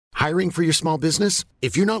Hiring for your small business?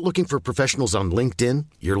 If you're not looking for professionals on LinkedIn,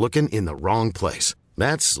 you're looking in the wrong place.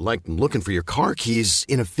 That's like looking for your car keys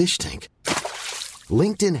in a fish tank.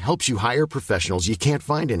 LinkedIn helps you hire professionals you can't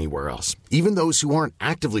find anywhere else, even those who aren't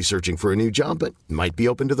actively searching for a new job but might be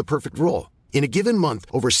open to the perfect role. In a given month,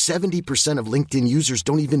 over 70% of LinkedIn users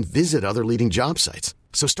don't even visit other leading job sites.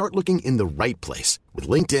 So start looking in the right place. With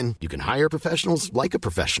LinkedIn, you can hire professionals like a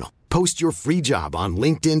professional. Post your free job on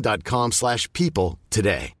linkedin.com/people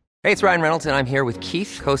today. Hey, it's Ryan Reynolds, and I'm here with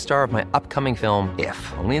Keith, co-star of my upcoming film,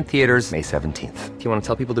 If, only in theaters May 17th. Do you want to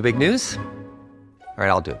tell people the big news? All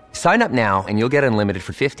right, I'll do it. Sign up now and you'll get unlimited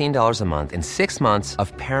for $15 a month and 6 months of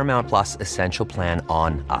Paramount Plus Essential Plan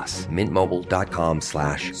on us.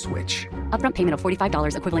 MintMobile.com/switch. Upfront payment of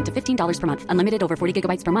 $45 equivalent to $15 per month. Unlimited over 40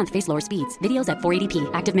 gigabytes per month. Face lower speeds. Videos at 480p.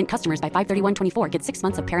 Active Mint customers by 531.24 get 6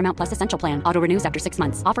 months of Paramount Plus Essential Plan. Auto renews after 6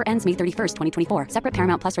 months. Offer ends May 31st, 2024. Separate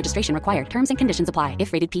Paramount Plus registration required. Terms and conditions apply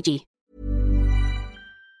if rated PG.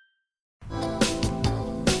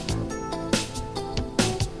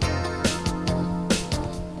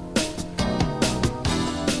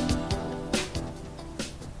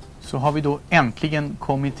 Så har vi då äntligen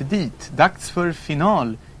kommit dit. Dags för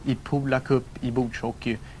final i Pola Cup i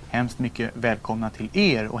bordshockey. Hemskt mycket välkomna till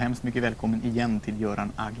er och hemskt mycket välkommen igen till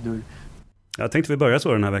Göran Agdur. Jag tänkte vi börjar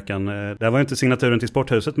så den här veckan. Det här var ju inte signaturen till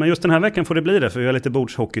Sporthuset, men just den här veckan får det bli det, för vi har lite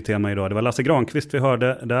bordshockey-tema idag. Det var Lasse Granqvist vi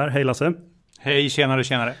hörde där. Hej Lasse. Hej,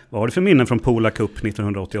 tjenare. Vad har du för minnen från Pola Cup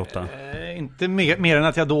 1988? Inte mer än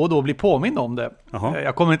att jag då och då blir påmind om det. Aha.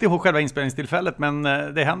 Jag kommer inte ihåg själva inspelningstillfället, men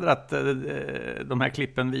det händer att de här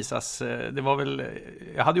klippen visas. Det var väl,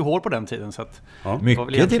 jag hade ju hår på den tiden, så att ja.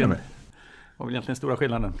 Mycket till och med. Var väl egentligen stora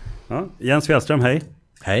skillnaden. Ja. Jens Fjällström, hej.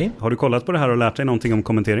 Hej. Har du kollat på det här och lärt dig någonting om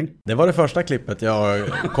kommentering? Det var det första klippet jag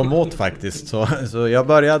kom åt faktiskt. Så jag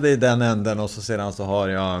började i den änden och så sedan så har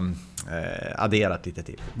jag adderat lite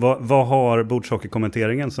till. Vad har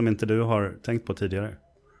bordshockey-kommenteringen som inte du har tänkt på tidigare?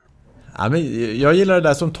 Ja, men jag gillar det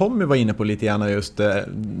där som Tommy var inne på lite grann just.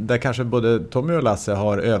 Där kanske både Tommy och Lasse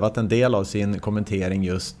har övat en del av sin kommentering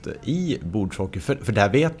just i bordshockey. För där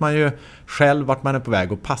vet man ju själv vart man är på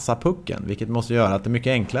väg och passa pucken. Vilket måste göra att det är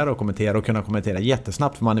mycket enklare att kommentera och kunna kommentera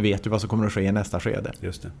jättesnabbt. För man vet ju vad som kommer att ske i nästa skede.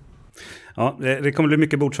 Just det. Ja, det kommer bli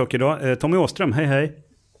mycket bordshockey idag. Tommy Åström, hej.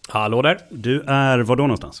 Hallå där. Du är var då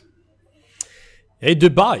någonstans? Jag är i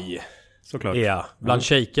Dubai. Såklart. Ja, bland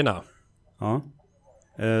shejkerna. Ja.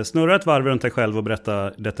 Snurra ett varv runt dig själv och berätta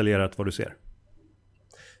detaljerat vad du ser.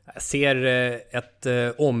 Jag ser ett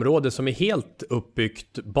område som är helt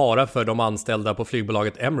uppbyggt bara för de anställda på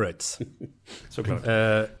flygbolaget Emirates. Såklart.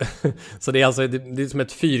 Så det är alltså det är som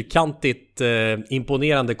ett fyrkantigt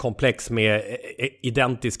imponerande komplex med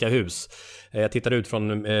identiska hus. Jag tittar ut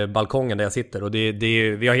från balkongen där jag sitter och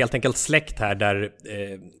vi har helt enkelt släkt här där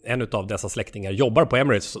en av dessa släktingar jobbar på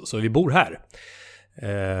Emirates, så vi bor här.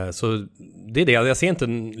 Så det är det, jag ser inte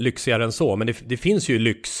lyxigare än så, men det finns ju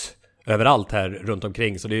lyx överallt här runt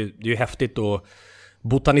omkring, så det är ju häftigt att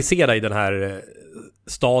botanisera i den här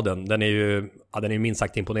staden. Den är ju minst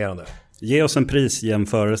sagt imponerande. Ge oss en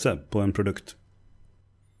prisjämförelse på en produkt.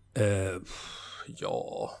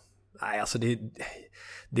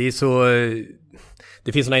 Det är så...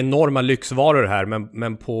 Det finns såna enorma lyxvaror här,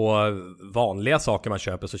 men på vanliga saker man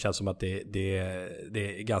köper så känns det som att det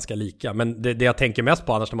är ganska lika. Men det jag tänker mest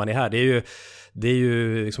på annars när man är här, det är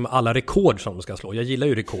ju liksom alla rekord som de ska slå. Jag gillar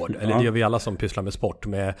ju rekord, eller det gör vi alla som pysslar med sport,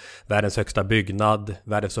 med världens högsta byggnad,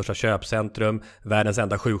 världens största köpcentrum, världens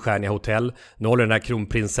enda 7-stjärniga hotell. Nu håller den här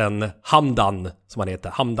kronprinsen Hamdan, som han heter,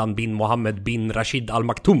 Hamdan bin Mohammed bin Rashid Al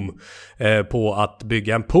Maktoum, på att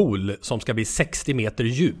bygga en pool som ska bli 60 meter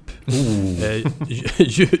djup.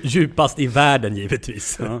 Djupast i världen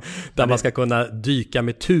givetvis. Ja. Där man ska kunna dyka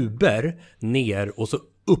med tuber ner och så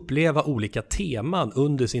uppleva olika teman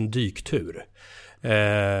under sin dyktur.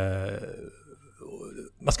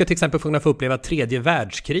 Man ska till exempel kunna få uppleva 3:e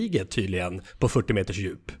världskriget tydligen på 40 meters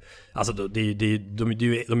djup. Alltså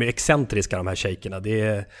de är excentriska, de här shejkerna.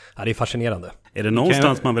 Det är fascinerande. Är det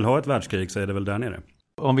någonstans man vill ha ett världskrig så är det väl där nere.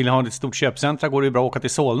 Om man vill ha ett stort köpcentra går det ju bra att åka till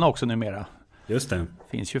Solna också numera. Just det.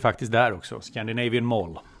 Finns ju faktiskt där också, Scandinavian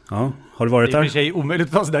Mall. Ja, har du varit där? Det är i och för sig omöjligt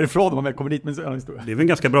att ta sig därifrån om man kommer dit med en historia. Det är väl en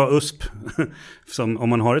ganska bra USP. Som, om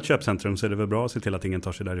man har ett köpcentrum så är det väl bra att se till att ingen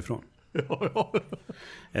tar sig därifrån.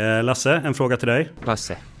 Lasse, en fråga till dig.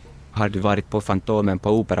 Lasse, har du varit på Fantomen på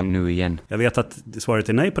Operan nu igen? Jag vet att svaret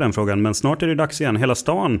är nej på den frågan, men snart är det dags igen. Hela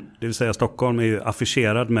stan, det vill säga Stockholm, är ju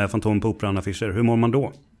affischerad med Fantomen på Operan-affischer. Hur mår man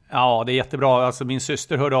då? Ja, det är jättebra. Alltså, min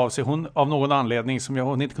syster hörde av sig. Hon, av någon anledning som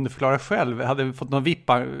hon inte kunde förklara själv, hade fått någon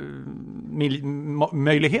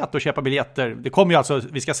möjlighet att köpa biljetter. Det kommer ju alltså,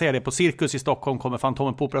 vi ska säga det, på Cirkus i Stockholm kommer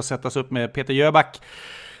Fantomen på Opera sättas upp med Peter Jöback.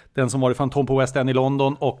 den som var i Fantom på West End i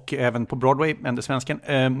London och även på Broadway, Svensken,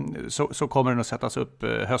 så kommer den att sättas upp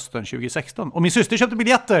hösten 2016. Och min syster köpte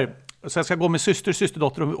biljetter, så jag ska gå med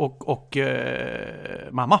systerdotter och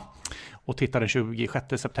mamma och titta den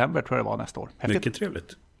 26 september tror jag det var nästa år. Häftigt. Mycket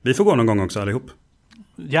trevligt. Vi får gå någon gång också allihop.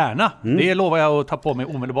 Gärna, det lovar jag att ta på mig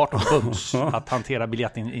omedelbart och bums att hantera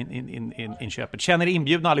biljettinköpet. Känner er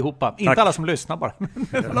inbjudna allihopa. Tack. Inte alla som lyssnar bara,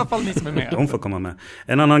 i alla fall ni som är med. De får komma med.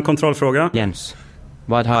 En annan kontrollfråga. Jens,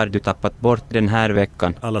 vad har du tappat bort den här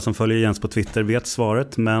veckan? Alla som följer Jens på Twitter vet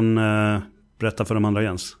svaret, men berätta för de andra,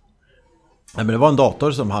 Jens. Nej, men det var en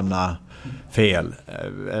dator som hamnade fel.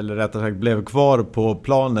 Eller rättare sagt blev kvar på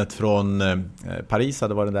planet från Paris.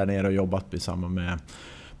 Hade varit där nere och jobbat i samband med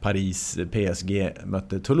Paris, PSG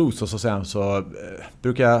mötte Toulouse, och så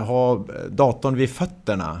brukar jag ha datorn vid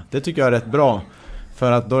fötterna. Det tycker jag är rätt bra,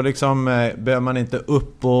 för att då liksom behöver man inte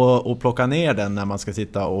upp och plocka ner den när man ska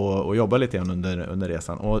sitta och jobba lite grann under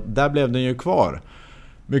resan. Och där blev den ju kvar.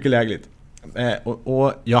 Mycket lägligt.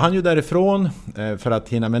 Och jag hann ju därifrån för att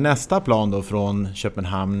hinna med nästa plan då från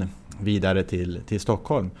Köpenhamn vidare till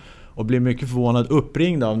Stockholm. Och blev mycket förvånad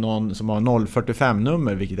uppringd av någon som har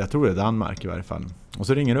 045-nummer, vilket jag tror är Danmark i varje fall. Och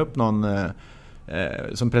så ringer upp någon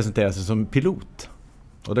som presenterar sig som pilot.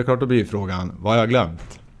 Och det är klart, då blir frågan, vad har jag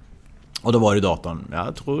glömt? Och då var det datorn.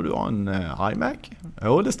 Jag tror du har en iMac.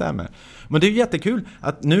 Jo, det stämmer. Men det är ju jättekul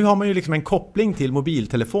att nu har man ju liksom en koppling till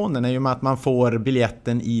mobiltelefonen i och med att man får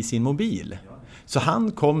biljetten i sin mobil. Så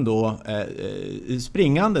han kom då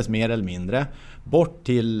springandes mer eller mindre bort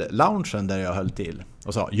till loungen där jag höll till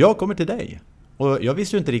och sa, jag kommer till dig. Och jag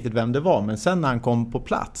visste ju inte riktigt vem det var, men sen när han kom på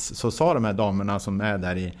plats så sa de här damerna som är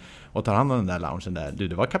där och tar hand om den där loungen där,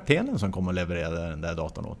 det var kaptenen som kom och levererade den där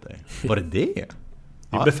datorn åt dig. Var det det?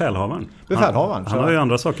 Det är befälhavaren. Han har ju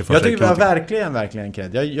andra saker för sig. Jag tycker verkligen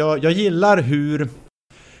cred. Jag gillar hur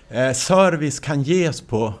service kan ges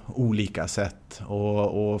på olika sätt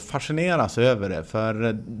och fascineras över det.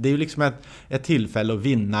 För det är ju liksom ett tillfälle att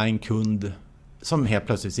vinna en kund som helt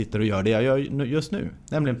plötsligt sitter och gör det jag gör just nu.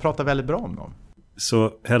 Nämligen pratar väldigt bra om dem.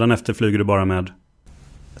 Så hädanefter flyger du bara med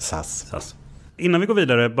SAS. Innan vi går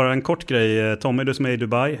vidare, bara en kort grej. Tommy, du som är i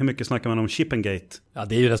Dubai, hur mycket snackar man om Chippengate? Ja,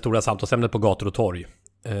 det är ju det stora samtalsämnet på gator och torg.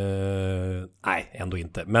 Nej, ändå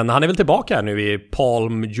inte. Men han är väl tillbaka här nu i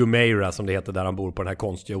Palm Jumeirah som det heter, där han bor på den här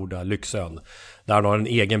konstgjorda lyxön. Där han har en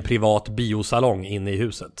egen privat biosalong inne i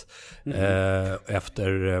huset.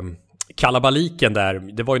 Efter kalabaliken där,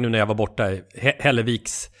 det var ju nu när jag var borta,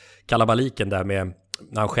 Hälleviks kalabaliken där med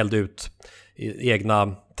när han skällde ut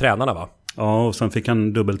egna tränarna, va? Ja, och sen fick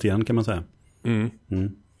han dubbelt igen kan man säga.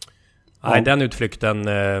 Nej, den utflykten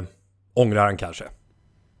ångrar han kanske.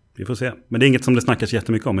 Vi får se. Men det är inget som det snackas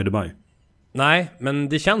jättemycket om i Dubai. Nej, men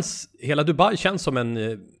det känns, hela Dubai känns som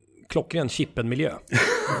en klockren Chippen-miljö.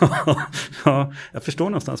 Ja, jag förstår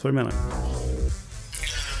någonstans vad du menar.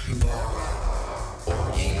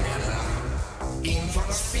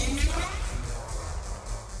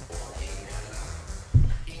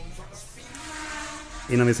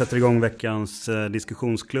 Innan vi sätter igång veckans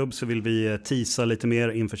diskussionsklubb så vill vi teasa lite mer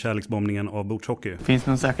inför kärleksbombningen av bordshockey. Finns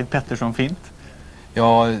det någon särskilt Pettersson-fint?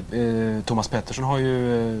 Ja, Thomas Pettersson har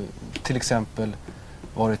ju till exempel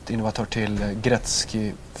varit innovatör till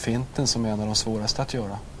Gretzky-finten som är en av de svåraste att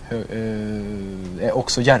göra.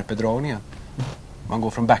 Också järpedragningen. Man går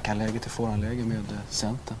från backhandläge till forehandläge med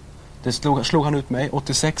centern. Det slog han ut mig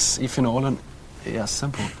 86 i finalen i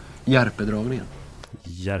SM på järpedragningen.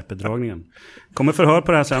 Järpedragningen. Kommer förhör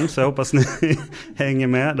på det här sen, så jag hoppas ni hänger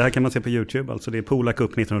med. Det här kan man se på YouTube. Alltså det är Pola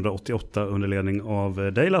Cup 1988 under ledning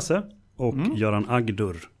av dig, Lasse, och Göran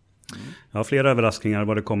Agdur. Jag har flera överraskningar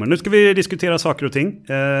vad det kommer. Nu ska vi diskutera saker och ting.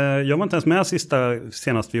 Jag var inte ens med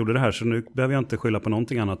senast vi gjorde det här, så nu behöver jag inte skylla på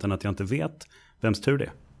någonting annat än att jag inte vet vems tur det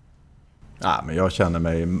är. Ja, men jag känner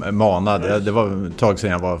mig manad. Det var ett tag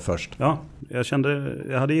sedan jag var först. Ja,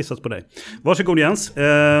 jag hade gissat på dig. Varsågod Jens.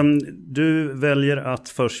 Du väljer att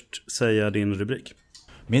först säga din rubrik.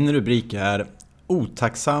 Min rubrik är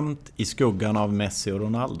otacksamt i skuggan av Messi och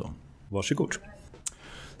Ronaldo. Varsågod.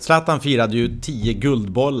 Zlatan firade ju 10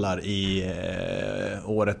 guldbollar i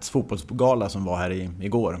årets fotbollsgala som var här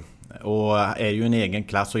igår. Och är ju en egen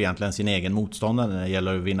klass och egentligen sin egen motståndare när det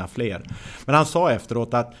gäller att vinna fler. Men han sa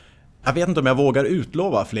efteråt att jag vet inte om jag vågar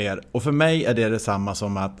utlova fler. Och för mig är det detsamma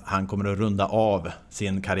som att han kommer att runda av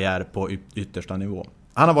sin karriär på yttersta nivå.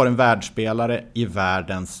 Han har varit en världsspelare i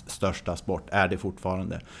världens största sport, är det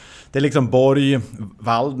fortfarande. Det är liksom Borg,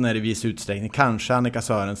 Waldner i viss utsträckning, kanske Annika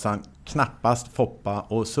Sörensson, knappast Foppa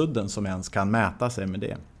och Sudden som ens kan mäta sig med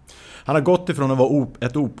det. Han har gått ifrån att vara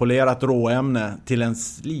ett opolerat råämne till en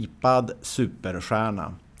slipad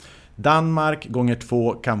superstjärna. Danmark gånger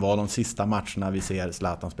 2 kan vara de sista matcherna vi ser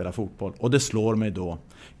Zlatan spela fotboll. Och det slår mig då.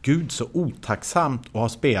 Gud, så otacksamt att ha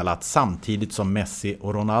spelat samtidigt som Messi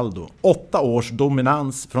och Ronaldo. 8 års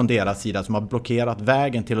dominans från deras sida som har blockerat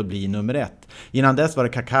vägen till att bli nummer 1. Innan dess var det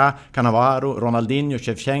Kaká, Cannavaro, Ronaldinho,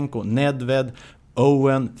 Shevchenko, Nedved,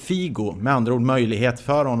 Owen, Figo. Med andra ord möjlighet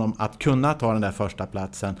för honom att kunna ta den där första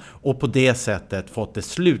platsen. Och på det sättet fått det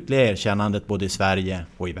slutliga erkännandet både i Sverige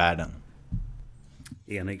och i världen.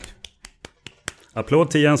 Enig. Applåd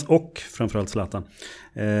till Jens och framförallt Zlatan.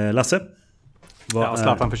 Lasse?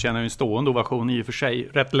 Zlatan förtjänar ju en stående ovation i och för sig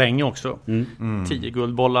rätt länge också. 10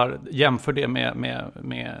 guldbollar, jämför det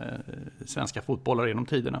med svenska fotbollare genom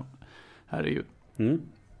tiderna. Här är ju...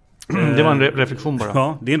 Det var en reflektion bara.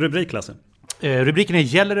 Ja, din rubrik, Lasse. Rubriken är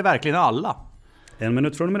 "Gäller det verkligen alla?" 1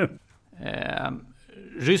 minut från och med nu.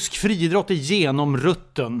 Rysk friidrott är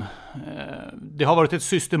genomrutten. Det har varit ett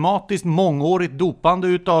systematiskt mångårigt dopande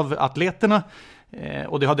utav atleterna.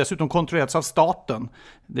 Och det har dessutom kontrollerats av staten.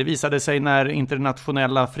 Det visade sig när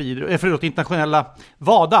internationella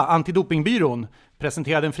WADA, antidopingbyrån,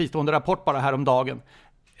 presenterade en fristående rapport bara häromdagen.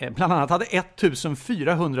 Bland annat hade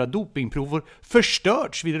 1400 dopingprover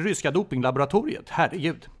förstörts vid det ryska dopinglaboratoriet.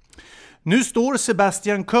 Herregud. Nu står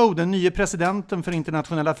Sebastian Coe, den nye presidenten för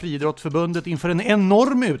Internationella friidrottsförbundet, inför en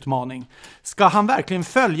enorm utmaning. Ska han verkligen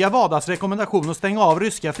följa WADAs rekommendation och stänga av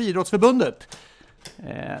ryska friidrottsförbundet?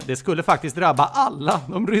 Det skulle faktiskt drabba alla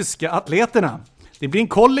de ryska atleterna. Det blir en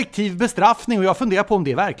kollektiv bestraffning och jag funderar på om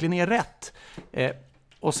det verkligen är rätt.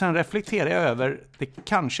 Och sen reflekterar jag över, det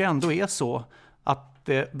kanske ändå är så att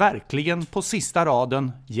det verkligen på sista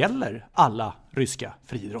raden gäller alla ryska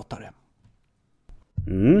friidrottare.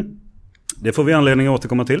 Det får vi anledning att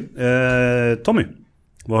återkomma till. Tommy,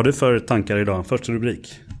 vad har du för tankar idag? Första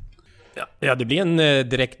rubrik. Ja, det blir en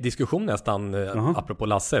direkt diskussion nästan, apropå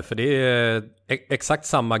Lasse, för det är exakt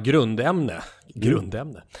samma grundämne.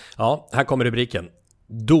 Ja, här kommer rubriken.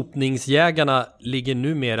 Dopningsjägarna ligger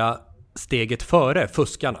numera steget före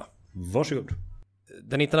fuskarna. Varsågod.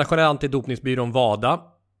 Den internationella antidopningsbyrån WADA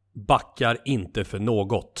backar inte för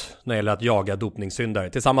något när det gäller att jaga dopningssyndare.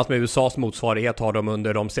 Tillsammans med USAs motsvarighet har de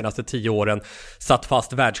under de senaste 10 åren satt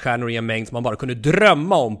fast världsstjärnor i en mängd som man bara kunde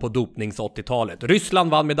drömma om på dopnings 80-talet.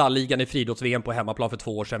 Ryssland vann medaljligan i friidrotts-VM på hemmaplan för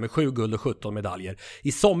 2 år sedan med 7 guld och 17 medaljer.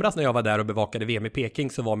 I somras när jag var där och bevakade VM i Peking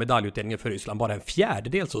så var medaljutdelningen för Ryssland bara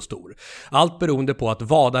 1/4 så stor. Allt beroende på att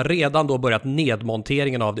WADA redan då börjat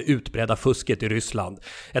nedmonteringen av det utbredda fusket i Ryssland.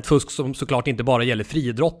 Ett fusk som såklart inte bara gäller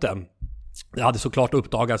friidrotten. Det hade såklart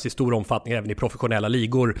uppdagats i stor omfattning även i professionella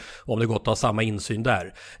ligor om det gått att ha samma insyn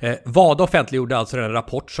där. WADA offentliggjorde alltså en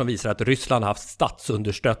rapport som visar att Ryssland haft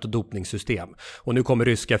statsunderstött dopningssystem. Och nu kommer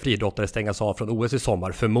ryska friidrottare stängas av från OS i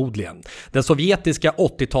sommar, förmodligen. Den sovjetiska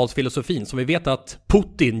 80-talsfilosofin som vi vet att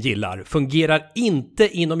Putin gillar fungerar inte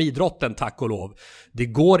inom idrotten, tack och lov. Det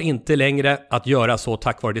går inte längre att göra så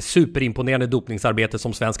tack vare det superimponerande dopningsarbete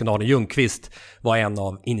som svensken Arne Ljungqvist var en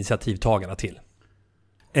av initiativtagarna till.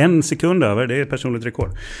 1 sekund över, det är ett personligt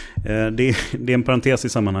rekord. Det är en parentes i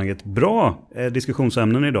sammanhanget. Bra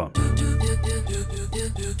diskussionsämnen idag.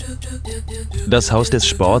 Das Haus des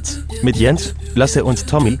Sports med Jens, Lasse och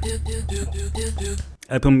Tommy.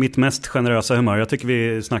 Jag är på mitt mest generösa humör. Jag tycker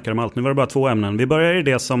vi snackar om allt. Nu var det bara 2 ämnen. Vi börjar i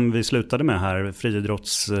det som vi slutade med här,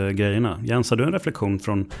 friidrottsgrejerna. Jens, har du en reflektion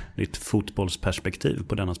från ditt fotbollsperspektiv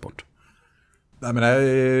på denna sport? Nej,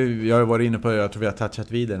 men jag har varit inne på, jag tror vi har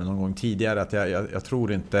touchat vidare någon gång tidigare, att jag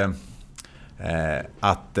tror inte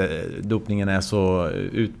att dopningen är så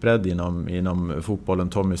utbredd inom fotbollen.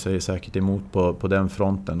 Tommy säger säkert emot på den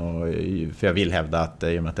fronten, för jag vill hävda att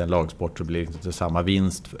i och med att det är en lagsport så blir det inte samma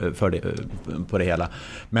vinst på det hela.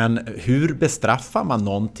 Men hur bestraffar man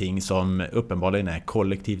någonting som uppenbarligen är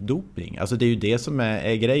kollektiv dopning? Alltså det är ju det som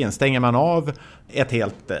är grejen. Stänger man av ett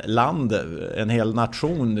helt land, en hel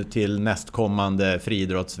nation till nästkommande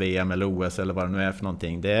friidrotts-VM eller OS eller vad det nu är för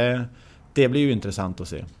någonting, det blir ju intressant att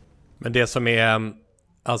se. Men det som är,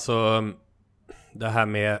 alltså det här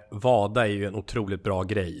med WADA är ju en otroligt bra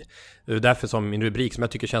grej. Det är därför som min rubrik som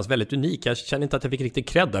jag tycker känns väldigt unik. Jag känner inte att jag fick riktigt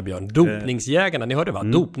cred där, Björn. Dopningsjägarna, ni hörde va?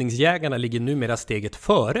 Dopningsjägarna ligger numera steget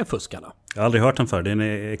före fuskarna. Jag har aldrig hört den för, den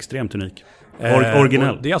är extremt unik.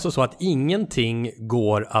 Originell. Det är alltså så att ingenting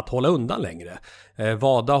går att hålla undan längre.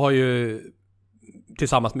 WADA har ju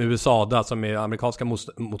tillsammans med USA som är amerikanska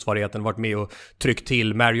motsvarigheten varit med och tryckt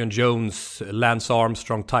till Marion Jones, Lance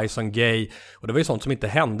Armstrong, Tyson Gay, och det var ju sånt som inte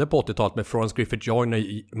hände på 80-talet med Florence Griffith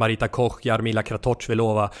Joyner, Marita Koch, Jarmila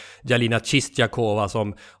Kratochvilova, Jalina Chistjakova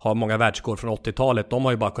som har många världsrekord från 80-talet. De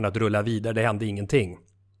har ju bara kunnat rulla vidare, det hände ingenting.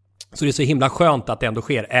 Så det är så himla skönt att det ändå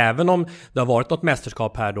sker, även om det har varit något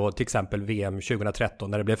mästerskap här då, till exempel VM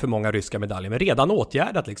 2013 när det blev för många ryska medaljer, men redan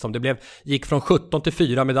åtgärdat liksom. Det gick från 17 till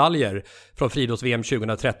 4 medaljer från friidrotts-VM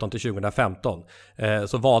 2013 till 2015.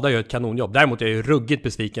 Så WADA gör ett kanonjobb. Däremot är jag ju ruggigt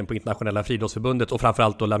besviken på internationella friidrottsförbundet och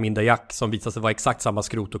framförallt då Laminda Jack som visar sig vara exakt samma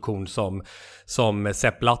skrot och korn som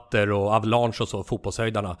Sepp Blatter och Avalanche och så,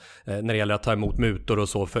 fotbollshöjdarna, när det gäller att ta emot mutor och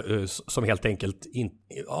så, som helt enkelt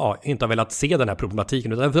inte har velat se den här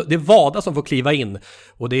problematiken. Det är WADA som får kliva in,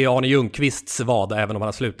 och det är Arne Ljungqvists WADA, även om han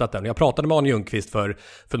har slutat den. Jag pratade med Arne Ljungqvist för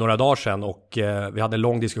några dagar sedan, och vi hade en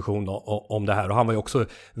lång diskussion om det här, och han var ju också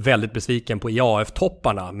väldigt besviken på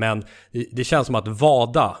IAF-topparna, men det känns som att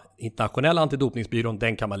WADA, internationella antidopningsbyrån,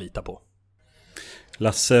 den kan man lita på.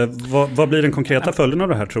 Lasse, vad blir den konkreta följden av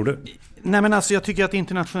det här, tror du? Nej, men alltså jag tycker att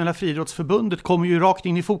internationella friidrottsförbundet kommer ju rakt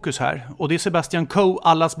in i fokus här. Och det är Sebastian Coe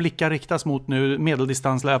allas blickar riktas mot nu,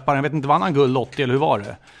 medeldistanslöparen. Jag vet inte, vann han guld 80 eller hur var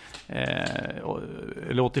det?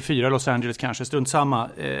 Eller 84 Los Angeles kanske, strunt samma.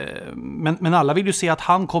 Men alla vill ju se att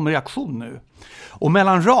han kommer i aktion nu. Och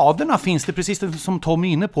mellan raderna finns det, precis som Tom är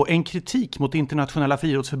inne på, en kritik mot internationella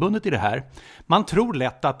friidrottsförbundet i det här. Man tror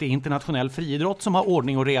lätt att det är internationell friidrott som har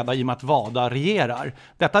ordning och reda i och med att WADA regerar.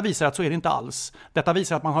 Detta visar att så är det inte alls. Detta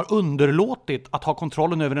visar att man har underlåtit att ha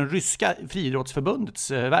kontrollen över den ryska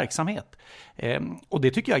friidrottsförbundets verksamhet. Och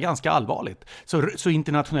det tycker jag är ganska allvarligt. Så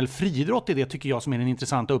internationell friidrott är det, tycker jag, som är en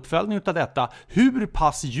intressant uppföljning av detta. Hur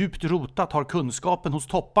pass djupt rotat har kunskapen hos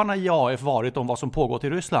topparna i AF varit om vad som pågått i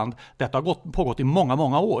Ryssland? Detta har pågått i många,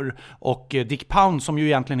 många år. Och Dick Pound, som ju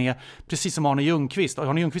egentligen är precis som Arne Ljungqvist.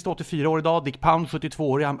 Arne Ljungqvist är 84 år idag, Dick Pound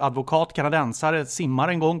 72-årig advokat, kanadensare, simmar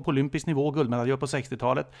en gång på olympisk nivå, guldmedaljör på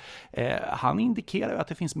 60-talet. Han indikerar att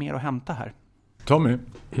det finns mer att hämta här. Tommy,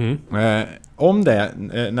 om det,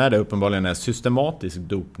 när det uppenbarligen är systematisk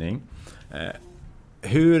dopning,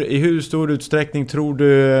 i hur stor utsträckning tror du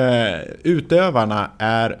utövarna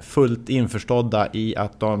är fullt införstådda i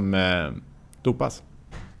att de dopas?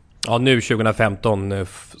 Ja, nu 2015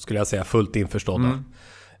 skulle jag säga fullt införstådda.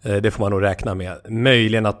 Det får man nog räkna med.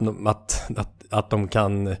 Möjligen att de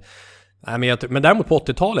kan... Nej, men däremot på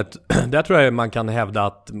 80-talet, där tror jag man kan hävda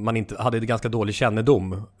att man inte hade ganska dålig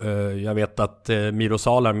kännedom. Jag vet att Miro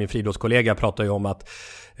Salar, min friidrottskollega, pratade ju om att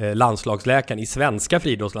landslagsläkaren i svenska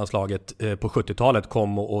friidrottslandslaget på 70-talet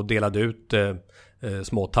kom och delade ut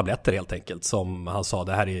små tabletter helt enkelt, som han sa,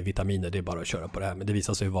 det här är vitaminer, det är bara att köra på det här. Men det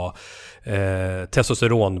visar sig vara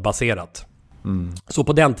testosteronbaserat. Så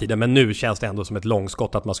på den tiden, men nu känns det ändå som ett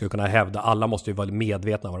långskott att man skulle kunna hävda, alla måste ju vara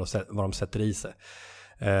medvetna vad de sätter i sig.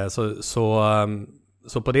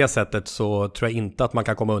 Så på det sättet så tror jag inte att man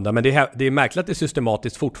kan komma undan. Men det är märkligt att det är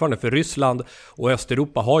systematiskt fortfarande, för Ryssland och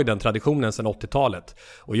Östeuropa har ju den traditionen sedan 80-talet.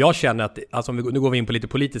 Och jag känner att, alltså nu går vi in på lite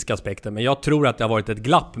politiska aspekter, men jag tror att det har varit ett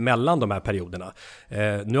glapp mellan de här perioderna.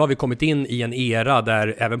 Nu har vi kommit in i en era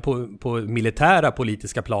där även på militära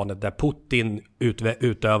politiska planet, där Putin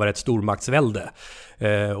utövar ett stormaktsvälde.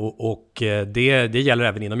 Och det gäller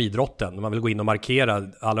även inom idrotten. Man vill gå in och markera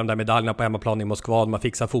alla de där medaljerna på hemmaplan i Moskva, man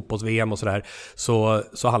fixar fotbolls-VM och sådär,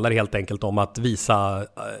 så handlar det helt enkelt om att visa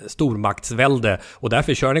stormaktsvälde, och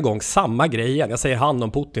därför kör den igång samma grej igen. Jag säger han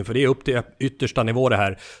om Putin, för det är upp till yttersta nivå det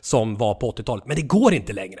här som var på 80-talet, men det går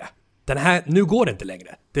inte längre. Nu går det inte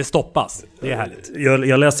längre. Det stoppas. Det är härligt.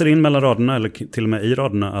 Jag läser in mellan raderna, eller till och med i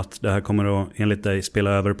raderna, att det här kommer att enligt dig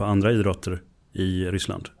spela över på andra idrotter i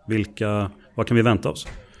Ryssland. Vad kan vi vänta oss?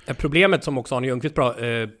 Problemet som också Arne Ljungqvist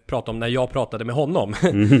pratade om när jag pratade med honom,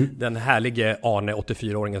 den härlige Arne,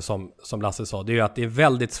 84-åringen som Lasse sa, det är ju att det är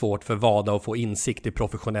väldigt svårt för WADA att få insikt i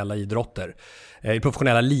professionella idrotter. I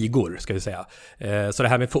professionella ligor, ska vi säga. Så det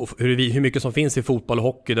här med hur mycket som finns i fotboll och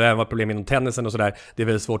hockey, det har varit problem inom tennisen och sådär, det är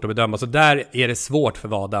väldigt svårt att bedöma. Så där är det svårt för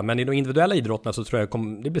WADA, men i de individuella idrotterna så tror jag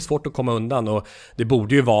det blir svårt att komma undan, och det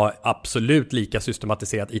borde ju vara absolut lika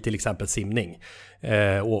systematiserat i till exempel simning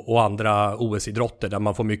och andra OS-idrotter där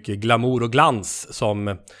man får mycket glamour och glans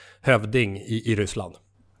som hövding i Ryssland.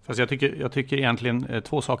 Fast jag tycker egentligen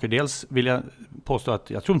två saker. Dels vill jag påstå att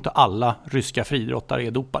jag tror inte alla ryska friidrottare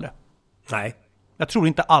är dopade. Nej. Jag tror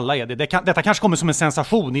inte alla är det. Detta kanske kommer som en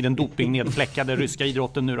sensation i den dopingnedfläckade ryska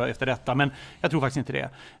idrotten nu då efter detta, men jag tror faktiskt inte det.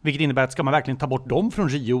 Vilket innebär att ska man verkligen ta bort dem från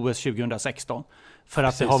Rio-OS 2016? För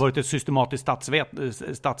att det har varit ett systematiskt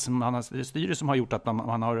statsmannastyre som har gjort att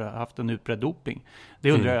man har haft en utbredd doping.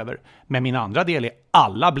 Det undrar jag över. Men min andra del är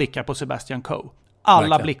alla blickar på Sebastian Coe.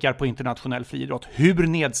 Alla blickar på internationell friidrott. Hur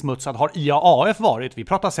nedsmutsad har IAAF varit? Vi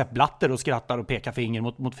pratar Sepp Blatter och skrattar och pekar finger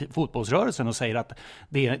mot fotbollsrörelsen och säger att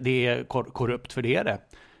det är korrupt, för det är det.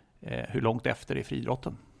 Hur långt efter är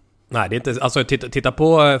friidrotten? Nej, det är inte. Alltså titta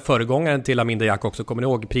på föregångaren till Laminda Jack också. Kommer ni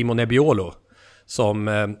ihåg Primo Nebbiolo? som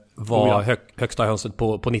var högsta hönset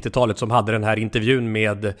på 90-talet, som hade den här intervjun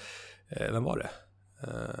med, vem var det?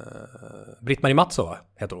 Britt-Marie Mattsson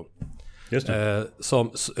heter hon. Just det.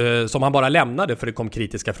 Som han bara lämnade för det kom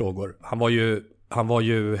kritiska frågor. Han var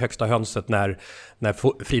ju högsta hönset när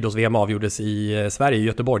friidrotts-VM avgjordes i Sverige, i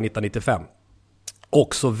Göteborg 1995.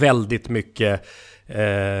 Också väldigt mycket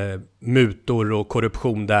mutor och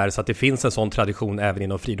korruption där, så att det finns en sån tradition även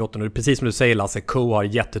inom friidrotten. Och precis som du säger, Lasse, Coe har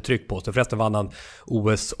jättetryck på sig. Förresten vann han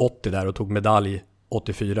OS 80 där och tog medalj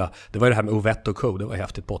 84. Det var ju det här med Ovett och Coe, det var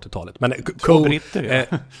häftigt på 80-talet. Men Coe britter,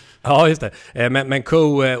 ja. Ja, just det. Men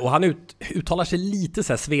Coe, och han uttalar sig lite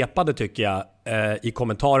så här svepande, tycker jag, i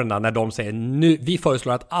kommentarerna när de säger nu, vi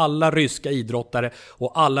föreslår att alla ryska idrottare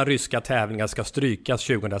och alla ryska tävlingar ska strykas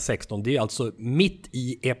 2016. Det är alltså mitt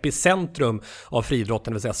i epicentrum av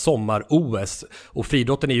friidrotten, det vill säga sommar-OS. Och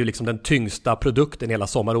friidrotten är ju liksom den tyngsta produkten i hela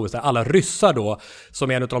sommar-OS. Alla ryssar då,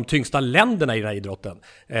 som är en av de tyngsta länderna i den här idrotten,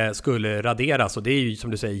 skulle raderas. Och det är ju,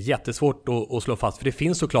 som du säger, jättesvårt att slå fast. För det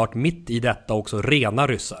finns såklart mitt i detta också rena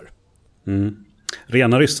ryssar. Mm.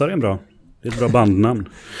 Rena ryssar är det är ett bra bandnamn.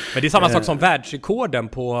 Men det är samma sak som världsrekorden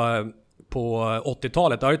på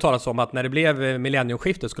 80-talet. Det har ju talats om att när det blev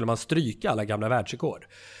millenniumskiftet skulle man stryka alla gamla världsrekord.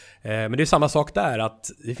 Men det är samma sak där,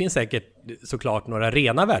 att det finns säkert såklart några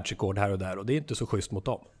rena världsrekord här och där, och det är inte så schysst mot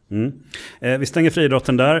dem. Vi stänger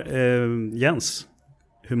friidrotten där. Jens,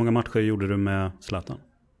 hur många matcher gjorde du med Zlatan?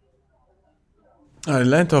 Det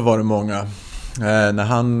lär inte ha varit många. När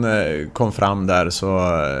han kom fram där så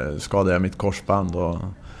skadade jag mitt korsband och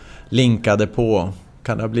linkade på.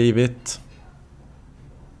 Kan det ha blivit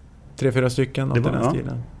 3-4 stycken? Det var, den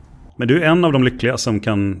stilen. Men du är en av de lyckliga som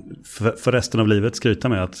kan för resten av livet skryta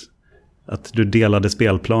med att du delade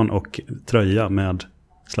spelplan och tröja med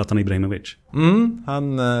Zlatan Ibrahimovic.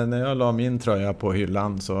 När jag la min tröja på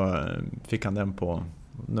hyllan så fick han den på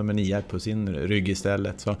nummer 9 på sin rygg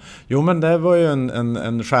istället. Så, jo, men det var ju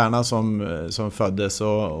en stjärna som föddes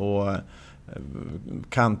och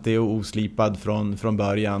kantig och oslipad från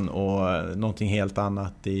början, och någonting helt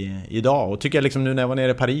annat idag. Och tycker jag liksom nu när jag var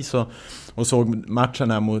nere i Paris och såg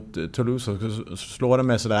matchen här mot Toulouse, så slår det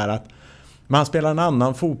mig sådär att man spelar en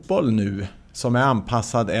annan fotboll nu som är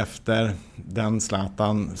anpassad efter den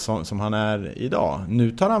Zlatan som han är idag.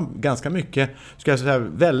 Nu tar han ganska mycket, ska jag säga,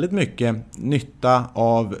 väldigt mycket nytta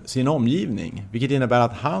av sin omgivning. Vilket innebär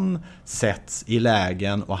att han sätts i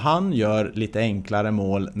lägen och han gör lite enklare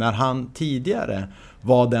mål när han tidigare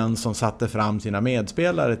var den som satte fram sina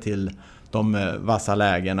medspelare till de vassa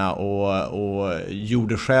lägena och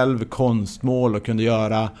gjorde själv konstmål och kunde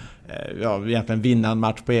göra egentligen vinna en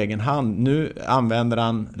match på egen hand. Nu använder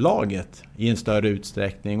han laget i en större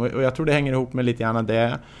utsträckning, och jag tror det hänger ihop med lite grann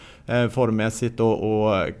det formmässigt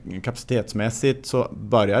och kapacitetsmässigt, så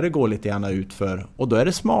börjar det gå lite grann utför, och då är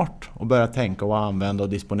det smart att börja tänka och använda och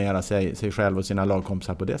disponera sig själv och sina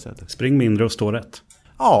lagkompisar på det sättet. Spring mindre och stå rätt.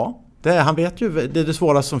 Ja, han vet ju det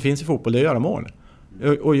svåraste som finns i fotboll, det är att göra mål.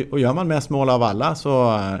 Och gör man mest mål av alla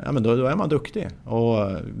så men då är man duktig,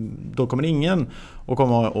 och då kommer ingen att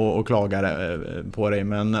komma och klaga på dig.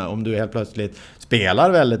 Men om du helt plötsligt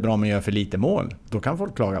spelar väldigt bra men gör för lite mål, då kan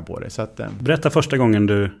folk klaga på dig. Så att, berätta första gången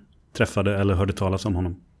du träffade eller hörde talas om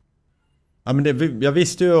honom. Ja, men jag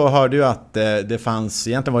visste ju och hörde ju att det fanns,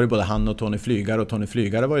 egentligen var det både han och Tony Flygare, och Tony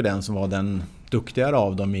Flygare var ju den som var den duktigare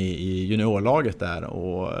av dem i juniorlaget där,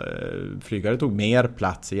 och Flygare tog mer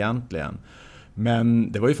plats egentligen.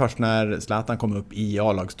 Men det var ju först när Zlatan kom upp i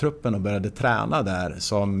A-lagstruppen och började träna där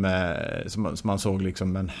som man såg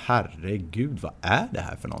liksom, men herregud, vad är det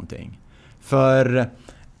här för någonting? För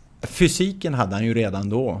fysiken hade han ju redan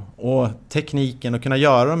då, och tekniken och kunna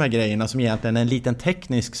göra de här grejerna som egentligen en liten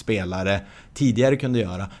teknisk spelare tidigare kunde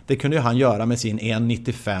göra, det kunde ju han göra med sin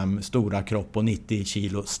 1,95 stora kropp och 90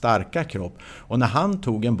 kilo starka kropp. Och när han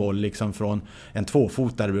tog en boll liksom från en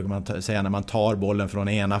tvåfotare, brukar man säga, när man tar bollen från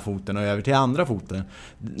ena foten och över till andra foten,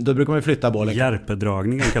 då brukar man flytta bollen.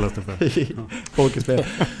 Järpedragningen kallas det för. Pokerspel.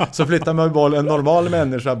 Så flyttar man bollen, en normal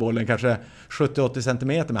människa bollen kanske 70-80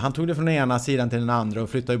 centimeter, men han tog det från ena sidan till den andra och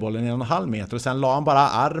flyttade bollen 1,5 meter, och sen la han bara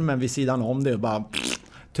armen vid sidan om det och bara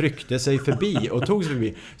tryckte sig förbi och tog sig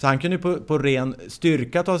förbi. Så han kunde på ren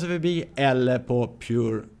styrka ta sig förbi, eller på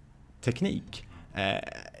pure teknik.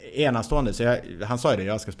 Enastående. Så han sa ju det,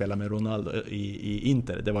 jag ska spela med Ronaldo i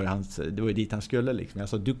Inter. Det var ju dit han skulle liksom. Jag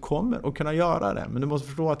sa, du kommer att kunna göra det, men du måste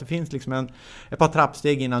förstå att det finns liksom ett par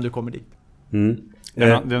trappsteg innan du kommer dit.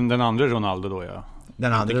 Den andra Ronaldo då, ja.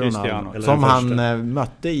 Den andra Ronaldo, som han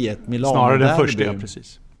mötte i ett Milano. Snarare den första, ja,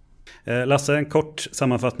 precis. Lasse, en kort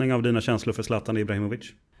sammanfattning av dina känslor för Zlatan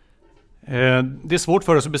Ibrahimovic. Det är svårt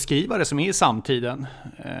för oss att beskriva det som är i samtiden.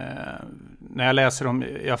 När jag läser om,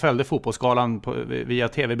 jag följde fotbollsgalan via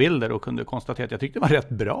tv-bilder och kunde konstatera att jag tyckte det var rätt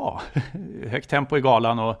bra. Högt tempo i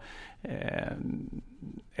galan och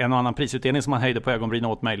en och annan prisutdelning som man höjde på ögonbryn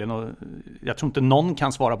åt möjligen. Och jag tror inte någon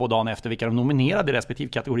kan svara på dagen efter vilka de nominerade i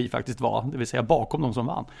respektive kategori faktiskt var. Det vill säga bakom de som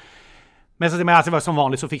vann. Men så det var som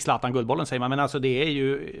vanligt så fick Zlatan guldbollen, säger man. Men alltså det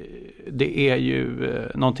är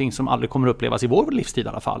ju någonting som aldrig kommer upplevas i vår livstid i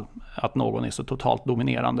alla fall. Att någon är så totalt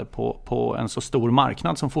dominerande på en så stor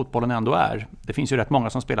marknad som fotbollen ändå är. Det finns ju rätt många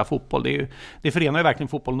som spelar fotboll. Det förenar ju verkligen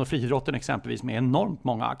fotbollen och friidrotten exempelvis med enormt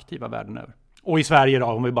många aktiva världen över. Och i Sverige då,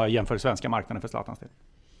 om vi bara jämför svenska marknaden för Zlatans del.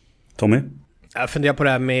 Tommy? Jag funderar på det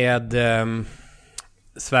här med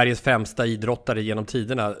Sveriges främsta idrottare genom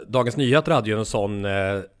tiderna. Dagens Nyheter hade ju en sån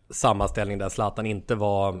sammanställning där Zlatan inte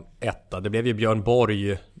var etta. Det blev ju Björn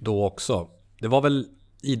Borg då också. Det var väl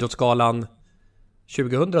idrottsgalan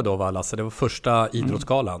 2000 då, va, Lasse? Det var första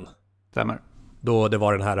idrottsgalan. Stämmer. Då det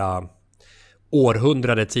var den här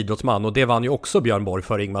århundradets idrottsman. Och det vann ju också Björn Borg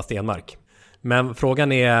för Ingmar Stenmark. Men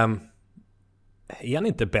frågan är han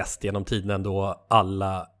inte bäst genom tiden ändå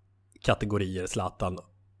alla kategorier, Zlatan,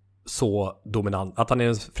 så dominant? Att han är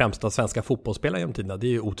den främsta svenska fotbollsspelaren genom tiden, det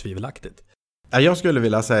är ju otvivelaktigt. Jag skulle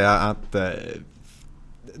vilja säga att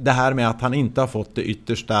det här med att han inte har fått det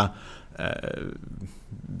yttersta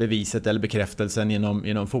beviset eller bekräftelsen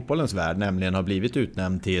inom fotbollens värld, nämligen har blivit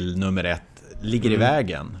utnämnd till nummer 1, ligger i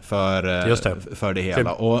vägen för det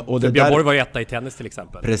hela. Och Björn Borg var ju etta i tennis till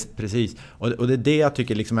exempel. Precis. Och det är det jag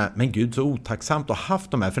tycker liksom är, men gud, så otacksamt att ha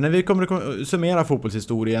haft de här. För när vi kommer att summera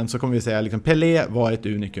fotbollshistorien så kommer vi säga liksom Pelé var ett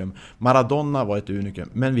unikum, Maradona var ett unikum,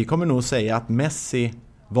 men vi kommer nog säga att Messi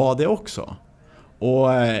var det också. Och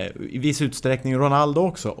i viss utsträckning Ronaldo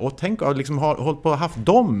också. Och tänk att liksom ha hållit på att haft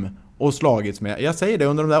dem och slagits med. Jag säger det,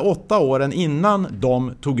 under de där 8 åren innan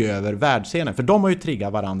de tog över världsscenen. För de har ju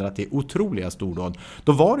triggat varandra till otroliga stordåd.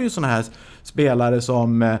 Då var det ju såna här spelare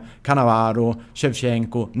som Cannavaro,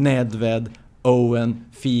 Shevchenko, Nedved, Owen,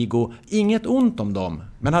 Figo. Inget ont om dem.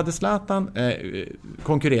 Men hade Zlatan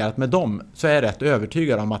konkurrerat med dem så är jag rätt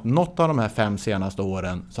övertygad om att något av de här 5 senaste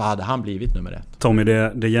åren så hade han blivit nummer 1. Tommy,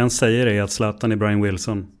 det Jens säger är att Zlatan är Brian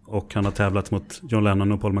Wilson och han har tävlat mot John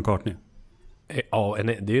Lennon och Paul McCartney. Ja,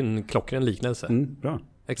 det är ju en klockren liknelse. Bra.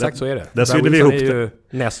 Exakt så är det. Där sydde vi ihop det. Är ju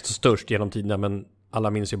näst störst genom tiderna, men alla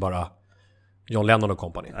minns ju bara John Lennon och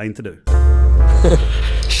company. Ja, inte du.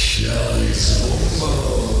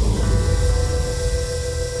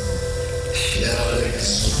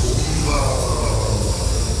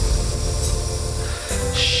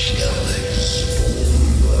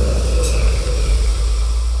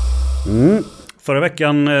 Förra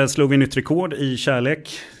veckan slog vi nytt rekord i kärlek.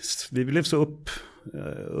 Vi blev så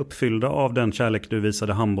uppfyllda av den kärlek du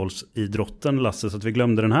visade handbollsidrotten, Lasse, så att vi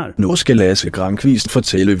glömde den här. Nu ska Lasse Granqvist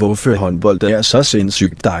fortælle varför handboll är så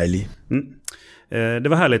sindssygt dejlig. Det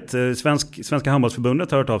var härligt. Svenska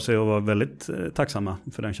handbollsförbundet har hört av sig och var väldigt tacksamma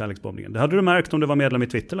för den kärleksbombningen. Det hade du märkt om du var medlem i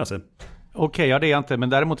Twitter, Lasse. Okej, ja, det är jag inte. Men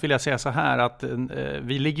däremot vill jag säga så här att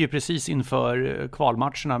vi ligger ju precis inför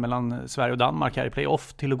kvalmatcherna mellan Sverige och Danmark här i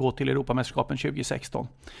playoff till att gå till Europamästerskapen 2016.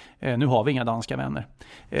 Nu har vi inga danska vänner.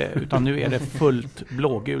 Utan nu är det fullt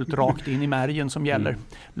blågult rakt in i märgen som gäller.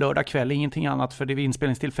 Lördag kväll, ingenting annat. För det vid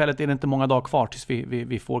inspelningstillfället är det inte många dagar kvar tills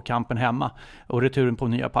vi får kampen hemma. Och returen på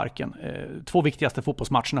nya parken. 2 viktigaste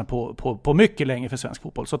fotbollsmatcherna på mycket länge för svensk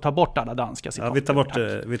fotboll. Så ta bort alla danska citat. Ja,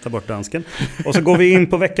 vi tar bort dansken. Och så går vi in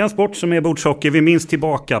på veckans sport som är bordshockey. Vi minns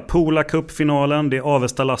tillbaka Pola Cup-finalen. Det är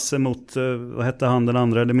Avesta Lasse mot, vad hette han den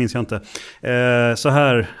andra? Det minns jag inte. Så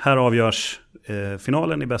här avgörs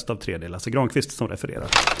finalen i bäst av 3. Lasse Granqvist som refererar.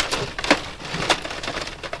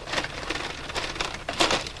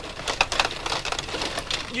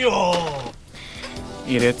 Ja!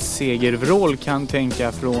 Är det ett segervrål kan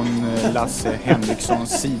tänka från Lasse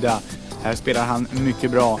Henrikssons sida. Här spelar han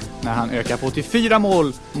mycket bra när han ökar på till 4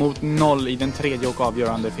 mål mot 0 i den 3:e och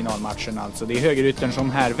avgörande finalmatchen. Alltså det är högeryttern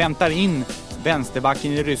som här väntar in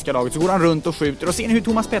vänsterbacken i det ryska laget. Så går han runt och skjuter och ser hur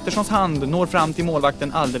Thomas Petterssons hand når fram till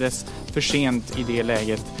målvakten alldeles för sent i det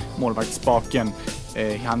läget. Målvaktsspaken.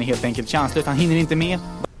 Han är helt enkelt chanslös. Han hinner inte med.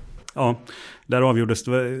 Ja, där avgjordes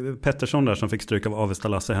det Pettersson där som fick stryk av Avesta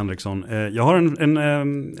Lasse Henriksson. Jag har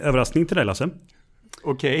en överraskning till dig, Lasse.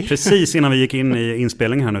 Okej. Precis innan vi gick in i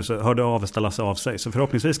inspelningen här nu så hörde Avesta Lasse av sig. Så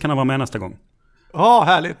förhoppningsvis kan han vara med nästa gång. Ja,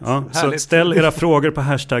 härligt. Ja, så ställ era frågor på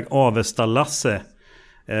 #Avesta Lasse.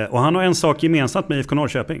 Och han har en sak gemensamt med IFK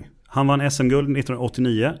Norrköping. Han vann SM-guld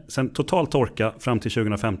 1989, sen total torka fram till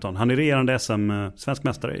 2015. Han är regerande svensk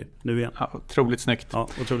mästare nu igen. Ja, otroligt snyggt. Ja,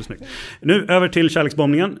 otroligt snyggt. Nu över till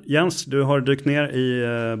kärleksbombningen. Jens, du har dykt ner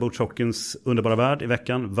i bordshockeyns underbara värld i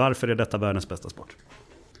veckan. Varför är detta världens bästa sport?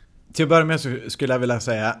 Till att börja med så skulle jag vilja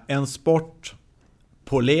säga en sport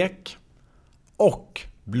på lek och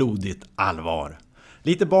blodigt allvar.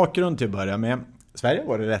 Lite bakgrund till att börja med. Sverige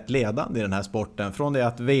var rätt ledande i den här sporten. Från det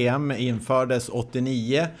att VM infördes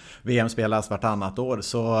 89, VM spelas vartannat år,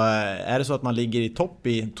 så är det så att man ligger i topp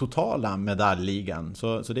i totala medaljligan.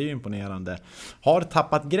 Så det är ju imponerande. Har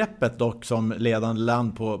tappat greppet dock som ledande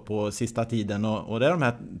land på sista tiden. Och det är de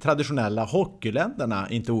här traditionella hockeyländerna,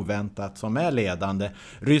 inte oväntat, som är ledande.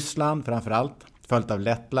 Ryssland framförallt, följt av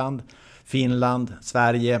Lettland, Finland,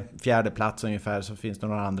 Sverige, fjärde plats ungefär, så finns det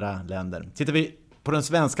några andra länder. Tittar vi på den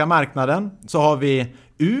svenska marknaden så har vi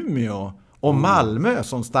Umeå och Malmö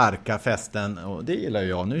som starka fästen, och det gillar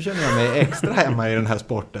jag. Nu känner jag mig extra hemma i den här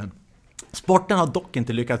sporten. Sporten har dock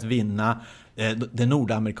inte lyckats vinna den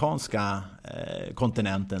nordamerikanska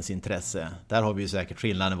kontinentens intresse. Där har vi ju säkert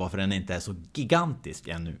skillnaden varför den inte är så gigantisk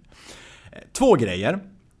ännu. 2 grejer.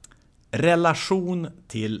 Relation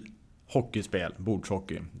till hockeyspel,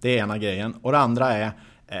 bordshockey. Det är ena grejen. Och det andra är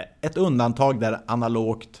ett undantag där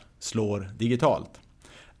analogt slår digitalt.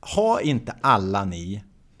 Har inte alla ni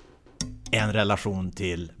en relation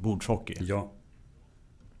till bordshockey? Ja.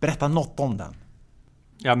 Berätta något om den.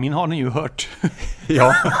 Ja, min har ni ju hört.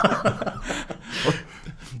 Ja.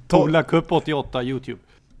 Tola Cup 88 YouTube.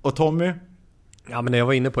 Och Tommy? Ja, men jag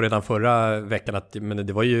var inne på redan förra veckan att men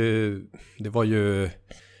det var ju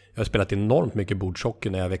jag har spelat enormt mycket bordshockey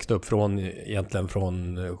när jag växte upp, egentligen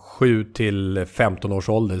från 7 till 15 års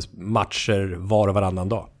ålder, matcher var och varannan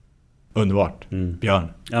dag. Underbart.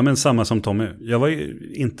 Björn? Ja, men samma som Tommy. Jag var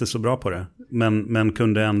ju inte så bra på det, men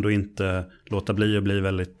kunde ändå inte låta bli att bli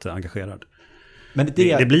väldigt engagerad. Men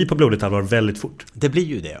det blir på blodigt allvar väldigt fort. Det blir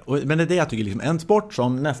ju det. Men det är det jag tycker, liksom, en sport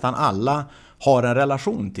som nästan alla har en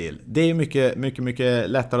relation till. Det är mycket, mycket, mycket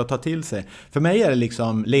lättare att ta till sig. För mig är det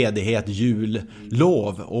liksom ledighet, jul,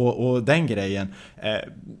 lov och den grejen.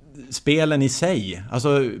 Spelen i sig.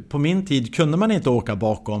 Alltså på min tid kunde man inte åka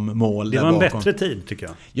bakom mål. Det var en bakom. Bättre tid tycker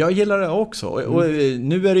jag. Jag gillar det också. Och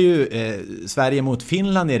nu är det ju Sverige mot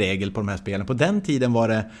Finland i regel på de här spelen. På den tiden var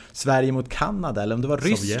det Sverige mot Kanada, eller om det var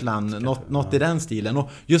Ryssland, något i den stilen. Och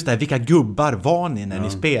just det här, vilka gubbar var ni när ni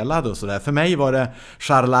spelade och sådär. För mig var det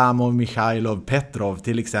Charlamov, Mikhailov, Petrov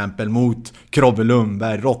till exempel mot Krobbe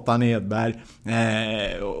Lundberg, Råttan Edberg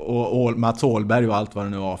och Mats Åhlberg och allt vad det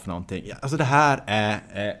nu var för någonting. Alltså det här är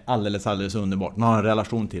alldeles underbart. Man har en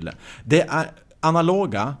relation till det. Det är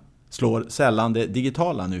analoga slår sällan det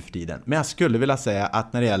digitala nu för tiden. Men jag skulle vilja säga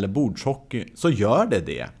att när det gäller bordshockey så gör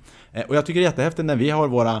det. Och jag tycker det är jättehäftigt när vi har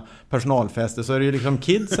våra personalfester, så är det ju liksom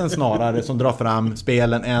kidsen snarare som drar fram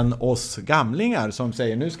spelen än oss gamlingar som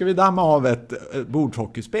säger nu ska vi damma av ett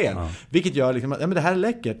bordshockeyspel. Ja. Vilket gör liksom, ja men det här är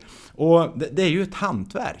läckert. Och det är ju ett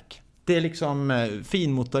hantverk. Det är liksom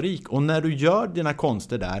fin motorik, och när du gör dina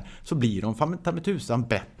konster där så blir de fan tusan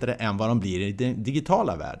bättre än vad de blir i den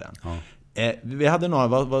digitala världen. Ja. Vi hade några,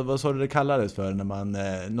 vad sa du det kallades för när man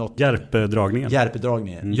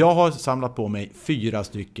Järpedragningen. Jag har samlat på mig 4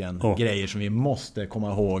 stycken grejer som vi måste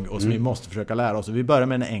komma ihåg och som vi måste försöka lära oss. Och vi börjar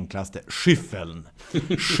med den enklaste, skyffeln.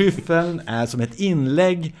 Skyffeln är som ett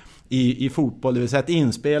inlägg i fotboll, det vill säga ett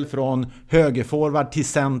inspel från högerforward till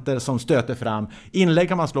center som stöter fram. Inlägg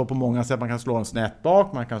kan man slå på många sätt. Man kan slå dem snett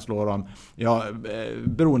bak, man kan slå dem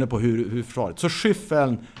beroende på hur försvaret. Så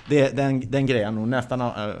skyffeln, den grejen och nästan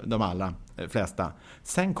de allra flesta.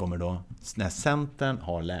 Sen kommer då när centern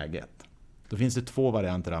har läget. Då finns det 2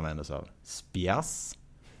 varianter att använda sig av. Spjass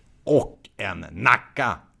och en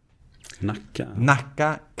Nacka.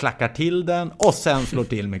 Nacka klackar till den och sen slår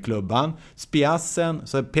till med klubban. Spjassen,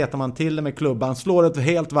 så petar man till den med klubban, slår ett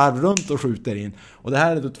helt varv runt och skjuter in. Och det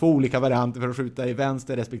här är då 2 olika varianter för att skjuta i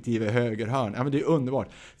vänster respektive höger hörn. Ja, men det är underbart.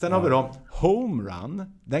 Sen har vi då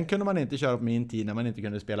homerun. Den kunde man inte köra på min tid när man inte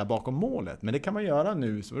kunde spela bakom målet. Men det kan man göra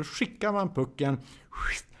nu. Så skickar man pucken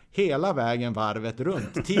hela vägen varvet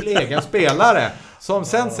runt till egen spelare som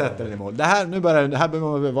sen sätter den i mål. Det här behöver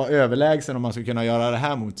man vara överlägsen om man ska kunna göra det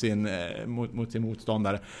här mot sin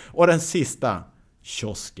motståndare. Och den sista,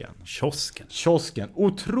 Kiosken.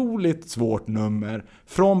 Otroligt svårt nummer.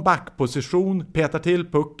 Från backposition, petar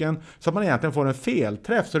till pucken så att man egentligen får en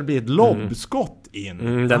felträff så det blir ett lobbskott in.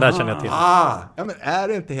 Den där känner jag till. Ja, men är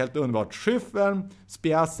det inte helt underbart? Skyffeln,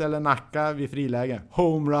 spjass eller Nacka vid friläge,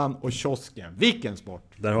 homerun och Kiosken. Vilken sport?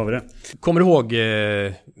 Där har vi det. Kommer du ihåg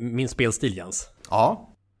min spelstil, Jens? Ja.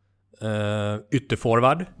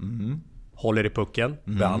 Ytterforward. håller i pucken,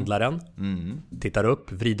 behandlar den, tittar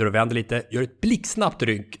upp, vrider och vänder lite, gör ett blixtsnabbt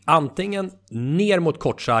rynk, antingen ner mot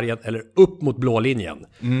kortsargen eller upp mot blålinjen.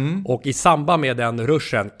 Och i samband med den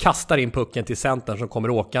ruschen kastar in pucken till centern som kommer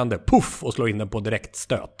åkande, puff, och slår in den på direkt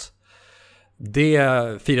stöt. Det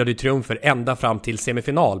firade ju triumfer ända fram till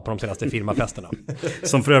semifinal på de senaste firmafesterna.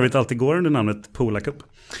 Som för övrigt alltid går under namnet Pola Cup.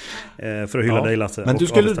 För att hylla dig, Lasse. Men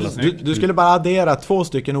du skulle bara addera 2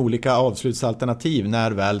 stycken olika avslutsalternativ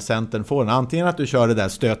när väl centern får den. Antingen att du kör det där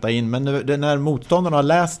stöta in, men när motståndarna har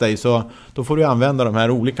läst dig så då får du använda de här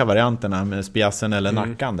olika varianterna med spjassen eller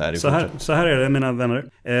nackan där. Så här är det, mina vänner.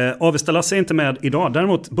 Avesta Lasse är inte med idag.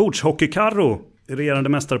 Däremot bordshockey-Karro, regerande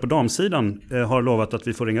mästare på damsidan, har lovat att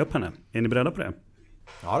vi får ringa upp henne. Är ni beredda på det?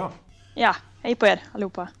 Ja då. Ja, hej på er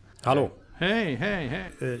allihopa. Hallå. Hej.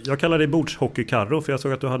 Jag kallar dig bordshockey-Karro för jag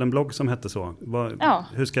såg att du hade en blogg som hette så.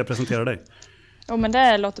 Hur ska jag presentera dig? Jo, men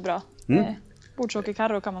det låter bra.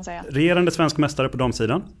 Bordshockey-Karro kan man säga. Regerande svensk mästare på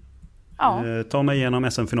damsidan. Ja. Ta mig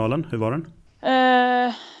igenom SM-finalen. Hur var den?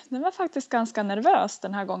 Den var faktiskt ganska nervös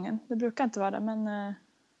den här gången. Det brukar inte vara det, men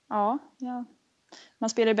ja. Man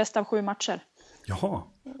spelar i bäst av 7 matcher. Jaha.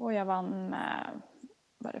 Och jag vann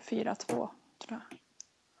med 4-2, tror jag.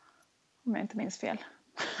 Om jag inte minns fel.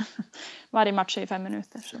 Varje match är i 5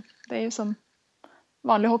 minuter. Så det är ju som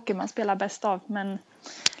vanlig hockey, man spelar bäst av. Men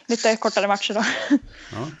lite kortare matcher då.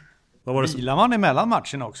 Ja. Vad var det? Vilar man emellan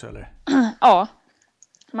matchen också, eller? Ja.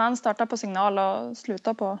 Man startar på signal och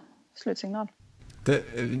slutar på slutsignal.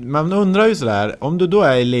 Man undrar ju sådär, om du då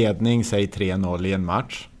är i ledning, säg 3-0 i en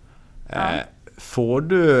match. Får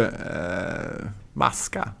du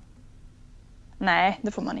maska? Nej,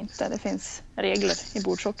 det får man inte. Det finns regler i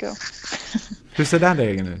bordshockey. Hur ser den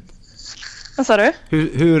regeln ut? Vad sa du?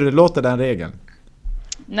 Hur låter den regeln?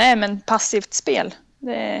 Nej, men passivt spel,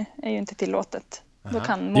 det är ju inte tillåtet. Då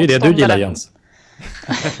kan det är det du gillar, Jens.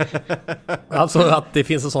 Alltså att det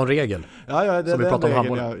finns en sån regel. Ja, det som vi pratar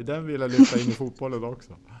om regeln, den vill jag lyfta in i fotbollen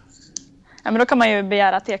också. Ja, men då kan man ju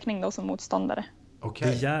begära tekning då som motståndare.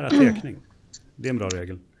 Okay. Begära tekning. Det är en bra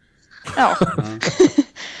regel. Ja.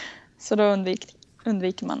 Så då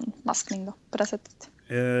undviker man maskning då, på det sättet.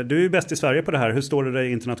 Du är ju bäst i Sverige på det här. Hur står det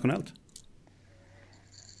dig internationellt?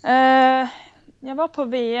 Jag var på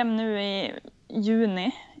VM nu i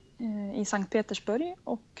juni i Sankt Petersburg.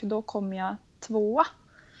 Och då kom jag 2.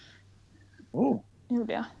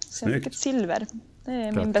 Gjorde jag. Så jag fick ett silver. Det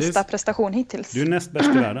är min bästa prestation hittills. Du är näst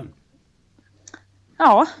bäst i världen.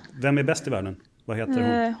 Ja. Vem är bäst i världen? Vad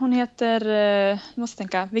heter hon? Hon heter, måste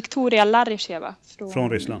tänka, Viktoria Larisheva från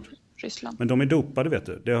Ryssland. Ryssland. Men de är dopade, vet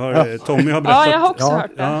du. Det har Tommy har berättat. Ja, jag har också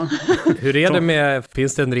hört det. Ja. Hur är det med,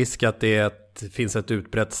 finns det en risk att det finns ett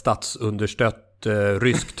utbrett statsunderstött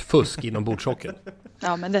ryskt fusk inom bordshockeyn?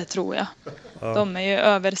 Ja, men det tror jag. De är ju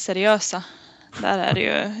överseriösa. Där är det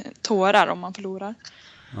ju tårar om man förlorar.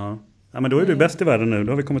 Ja, men då är du bäst i världen nu.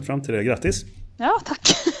 Då har vi kommit fram till det. Grattis. Ja, tack.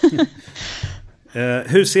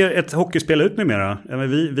 Hur ser ett hockeyspel ut numera?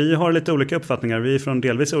 Vi har lite olika uppfattningar. Vi är från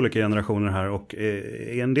delvis olika generationer här. Och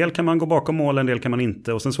en del kan man gå bakom mål, en del kan man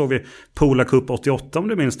inte. Och sen såg vi Pola Cup 88, om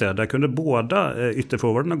du minns det. Där kunde båda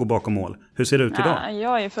ytterforwarderna gå bakom mål. Hur ser det ut idag?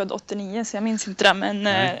 Jag är född 89 så jag minns inte det. Men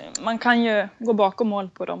man kan ju gå bakom mål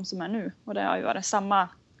på de som är nu. Och det har ju varit samma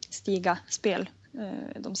stiga-spel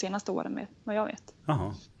de senaste åren med vad jag vet.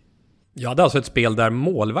 Jaha. Jag hade alltså ett spel där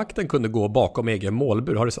målvakten kunde gå bakom egen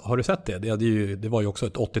målbur. Har du sett det? Det var ju också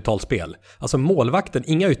ett 80-talsspel. Alltså målvakten,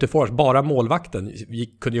 inga ytterforwards, bara målvakten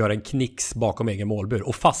kunde göra en knix bakom egen målbur.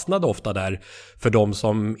 Och fastnade ofta där för de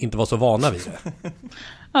som inte var så vana vid det.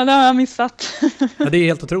 Ja, det har jag missat. Ja, det är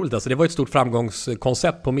helt otroligt. Alltså, det var ett stort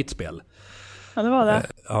framgångskoncept på mitt spel. Ja, det var det.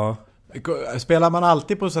 Ja. Spelar man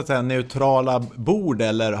alltid på så att säga neutrala bord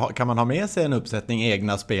eller kan man ha med sig en uppsättning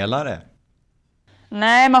egna spelare?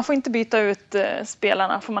 Nej, man får inte byta ut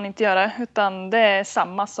spelarna, får man inte göra. Utan det är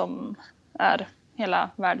samma som är hela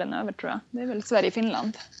världen över, tror jag. Det är väl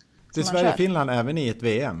Sverige-Finland. Det är Sverige-Finland även i ett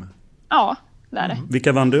VM? Ja, det är det.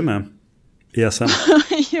 Vilka vann du med i SM?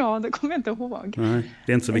 Ja, det kommer jag inte ihåg. Nej,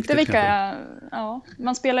 det är inte så viktigt inte vilka, ja,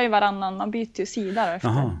 man spelar ju varannan, man byter ju sida efter.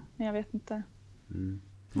 Aha. Men jag vet inte.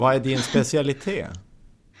 Vad är din specialitet?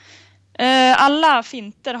 Alla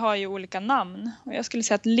finter har ju olika namn. Och jag skulle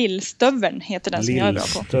säga att Lillstövern heter den som jag är bra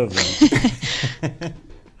på.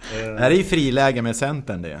 Är det i friläge med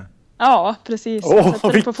centern det? Ja, precis. Jag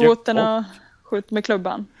sätter på foten och skjuter med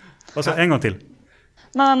klubban. Och så en gång till.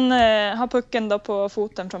 Man har pucken då på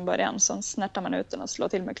foten från början. Så snärtar man ut den och slår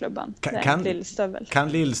till med klubban. Kan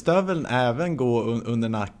Lillstöveln även gå under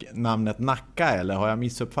namnet Nacka? Eller har jag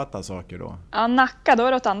missuppfattat saker då? Ja, Nacka, då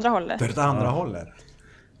är det åt andra hållet. Det är åt andra hållet?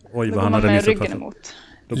 Oj, då vad går han man hade med missuppfattat. ryggen emot.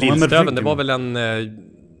 Lillstöveln, det var väl en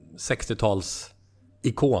 60-tals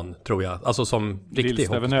ikon, tror jag. Alltså som riktig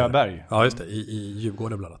Lillsteven Öberg. Ja, just det. I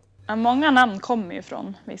Djurgården bland annat. Ja, många namn kommer ju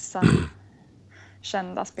från vissa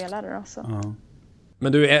kända spelare då, så. Ja.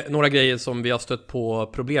 Men du, några grejer som vi har stött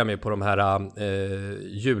på problem med på de här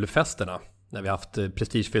julfesterna när vi har haft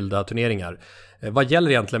prestigefyllda turneringar. Vad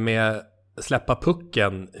gäller egentligen med släppa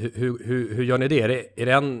pucken? Hur gör ni det? Är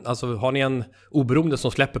det alltså, har ni en oberoende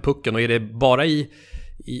som släpper pucken och är det bara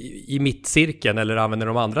i mittcirkeln eller använder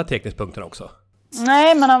de andra teckningspunkterna också?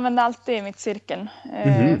 Nej, man använder alltid mittcirkeln.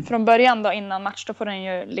 Från början då, innan match, då får den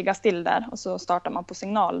ju ligga still där och så startar man på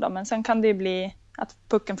signal då. Men sen kan det ju bli att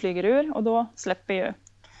pucken flyger ur och då släpper ju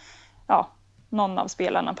någon av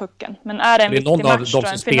spelarna pucken. Men är det en viktig match, någon av de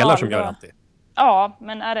som spelar som gör alltid? Ja,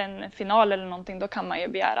 men är det en final eller någonting, då kan man ju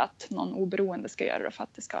begära att någon oberoende ska göra det för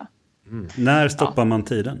att det ska... När stoppar man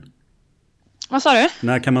tiden? Vad sa du?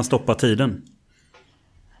 När kan man stoppa tiden?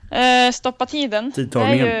 Stoppa tiden?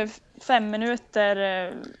 Tidtagningen. Det är ju 5 minuter,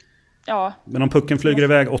 Men om pucken flyger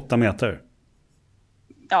iväg 8 meter?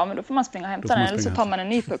 Ja, men då får man springa och hämta den, eller så tar man en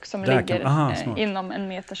ny puck som ligger inom 1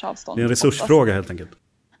 meters avstånd. Det är en resursfråga helt enkelt.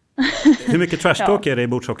 Hur mycket trash talk är det i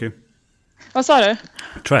bordshockey? Vad sa du?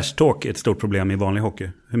 Trash talk är ett stort problem i vanlig hockey.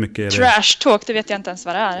 Hur mycket är det? Trash talk, det vet jag inte ens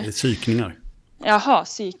vad det är. Det är psykningar. Jaha,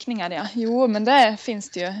 psykningar, ja. Jo, men det finns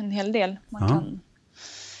det ju en hel del.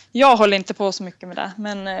 Jag håller inte på så mycket med det,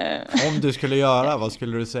 men... Om du skulle göra, vad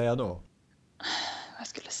skulle du säga då? Vad jag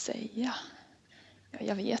skulle säga?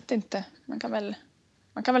 Jag vet inte.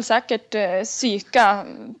 Man kan väl säkert psyka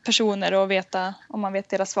personer och veta, om man vet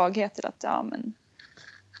deras svagheter, att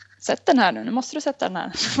sätt den här nu måste du sätta den här.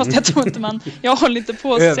 Fast jag tror inte jag håller inte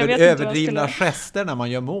på så jag vet inte överdrivna gester när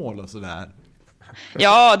man gör mål och sådär.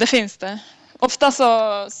 Ja, det finns det. Ofta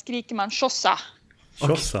så skriker man chossa.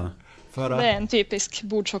 Chossa? Det är en typisk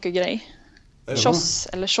bordshockey-grej. Choss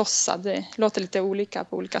eller chossa, det låter lite olika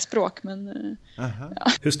på olika språk. Men,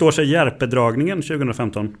 Hur står sig Järpedragningen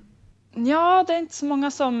 2015? Ja, det är inte så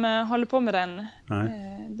många som håller på med den.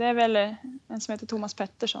 Nej. Det är väl en som heter Thomas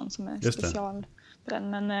Pettersson som är special på den.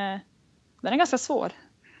 Men den är ganska svår.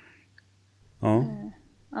 Ja.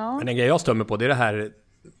 Men en grej jag stämmer på, det är det här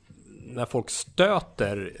när folk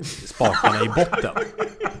stöter spakarna i botten.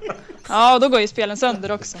 Ja, då går ju spelen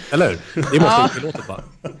sönder också. Eller? Det måste inte låta bara.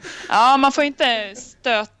 Ja, man får inte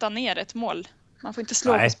stöta ner ett mål. Man får inte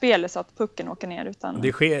slå på spelet så att pucken åker ner. Utan...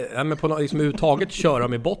 Det sker, men på liksom överhuvudtaget köra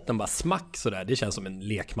med botten bara smack sådär. Det känns som en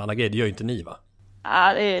lekmannagrej. Det gör ju inte ni, va?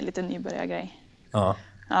 Ja, det är lite nybörjargrej.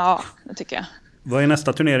 Ja, det tycker jag. Vad är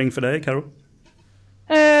nästa turnering för dig, Karo?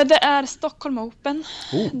 Det är Stockholm Open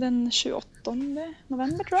den 28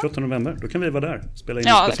 november, tror jag. 28 november, då kan vi vara där. Spela in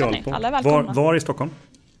en specialpodd. Alla är välkomna. Var i Stockholm?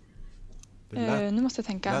 Nu måste jag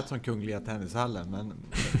tänka. Det lät som Kungliga Tennishallen, men...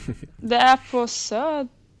 Det är på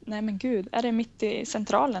Nej men gud, är det mitt i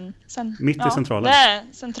centralen? Mitt i centralen? Det är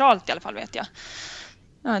centralt i alla fall, vet jag.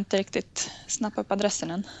 Jag har inte riktigt snappat upp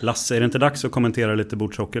adressen än. Lasse, är det inte dags att kommentera lite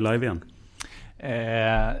bordshockey live igen?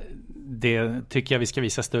 Det tycker jag vi ska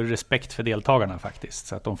visa större respekt för deltagarna faktiskt.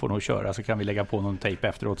 Så att de får nog köra, så kan vi lägga på någon tejp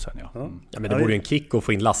efteråt sen. Ja, men det vore ju en kick att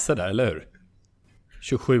få in Lasse där, eller hur?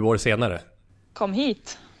 27 år senare. Kom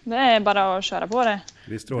hit. Det är bara att köra på det.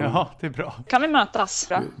 Jaha, det är bra. Kan vi mötas?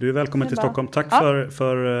 Bra. Du är välkommen till Stockholm. Tack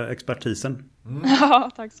för expertisen.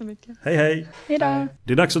 Ja, tack så mycket. Hej, hej. Hej då.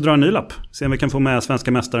 Det är dags att dra en ny lapp. Se om vi kan få med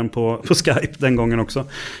svenska mästaren på Skype den gången också.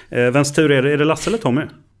 Vems tur är det? Är det Lasse eller Tommy?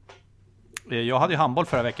 Jag hade ju handboll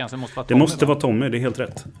förra veckan, så det måste vara Tommy. Det måste vara Tommy, det är helt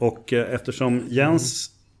rätt. Och eftersom Jens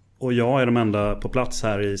och jag är de enda på plats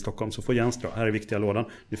här i Stockholm, så får Jens dra. Här är viktiga lådan.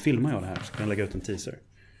 Nu filmar jag det här, så kan jag lägga ut en teaser.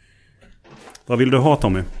 Vad vill du ha,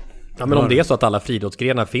 Tommy? Ja, men om det är så att alla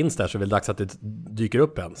friidrottsgrenar finns där, så är det väl dags att det dyker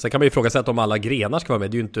upp en. Sen kan man ju ifrågasätta om alla grenar ska vara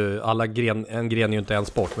med. Det är ju inte, en gren är ju inte en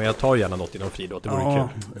sport, men jag tar gärna något inom friidrott. Det vore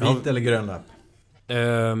kul. Vit eller grön lapp? Det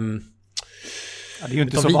är ju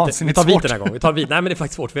inte så vansinnigt svårt. Vi tar vit den här gången. Vi tar vit. Nej, men det är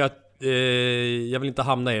faktiskt svårt. För jag vill inte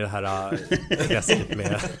hamna i det här träsket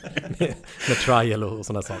med trial och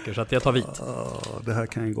sådana saker. Så att jag tar vit. Det här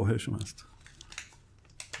kan ju gå hur som helst.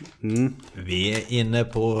 Vi är inne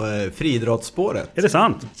på friidrottsspåret. Är det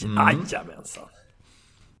sant? Jajamensan.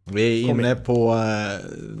 Vi är inne på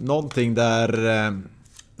någonting där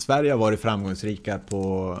Sverige har varit framgångsrika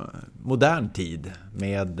på modern tid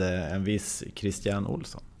med en viss Christian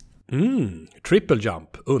Olsson. Triple jump,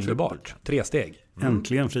 underbart. 3 steg.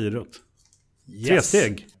 Äntligen friidrott. 3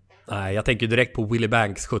 steg. Nej, jag tänker direkt på Willie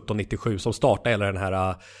Banks 1797 som startade hela den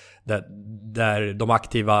här där de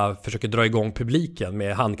aktiva försöker dra igång publiken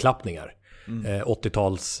med handklappningar.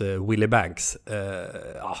 80-tals Willie Banks.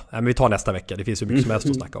 Men vi tar nästa vecka. Det finns ju mycket som helst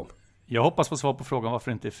att snacka om. Jag hoppas få svar på frågan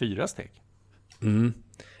varför det inte är 4 steg. En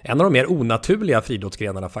av de mer onaturliga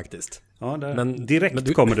friidrottsgrenarna faktiskt. Ja,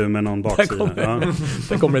 direkt kommer du med någon baksida.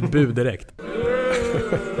 Där kommer ett bud direkt.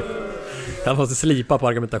 Jag måste slipa på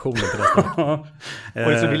argumentationen till nästa.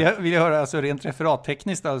 Och så vill jag höra, alltså rent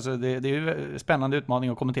referattekniskt, alltså det är ju en spännande utmaning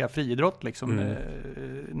att kommentera friidrott liksom,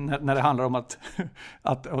 när det handlar om att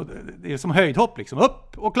det är som höjdhopp liksom,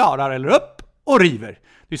 upp och klarar eller upp och river.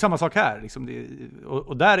 Det är samma sak här liksom,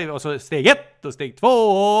 och där är alltså steg 1 och steg 2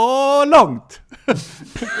 och långt.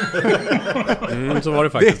 Så var det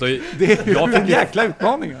faktiskt. Det är en jäkla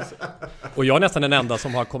utmaning alltså. Och jag är nästan den enda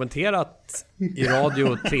som har kommenterat i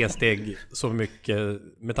radio 3 steg så mycket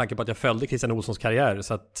med tanke på att jag följde Christian Olssons karriär,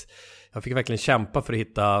 så att jag fick verkligen kämpa för att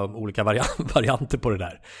hitta olika varianter på det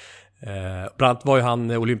där. Bland annat var ju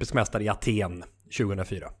han olympisk mästare i Aten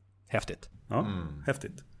 2004. Häftigt. Ja,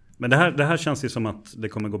 häftigt. Men det här känns ju som att det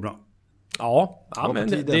kommer gå bra. Ja, men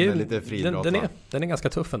det är lite friidrott, den är ganska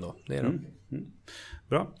tuff ändå. Det är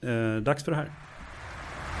Bra, dags för det här.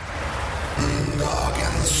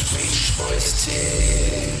 Dagens Beach Boys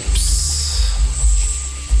tips.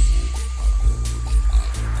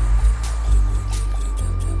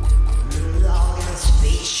 Dagens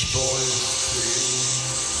Beach Boys.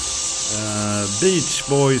 Beach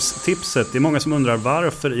Boys tipset. Det är många som undrar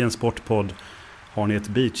varför i en sportpodd har ni ett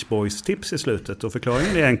Beach Boys tips i slutet. Och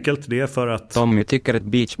förklaringen är enkelt. Det är för att Tommy tycker att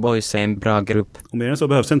Beach Boys är en bra grupp. Och mer än så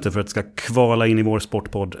behövs inte för att det ska kvala in i vår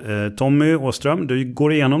sportpodd. Tommy Åström, du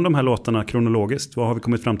går igenom de här låtarna kronologiskt. Vad har vi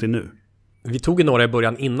kommit fram till nu? Vi tog ju några i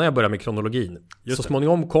början innan jag började med kronologin. Så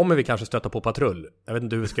småningom kommer vi kanske stöta på patrull. Jag vet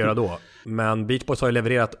inte hur vi ska göra då. Men Beach Boys har ju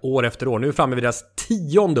levererat år efter år. Nu är vi framme vid deras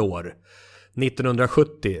 10:e år.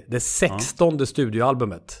 1970. Det 16:e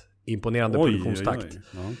studioalbumet. Imponerande produktionstakt.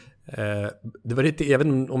 Det var lite,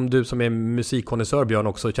 även om du som är musikkonnässör Björn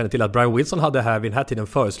också känner till att Brian Wilson hade här vid den här tiden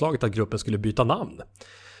föreslagit att gruppen skulle byta namn.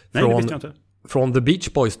 Nej, det visste jag inte. Från The Beach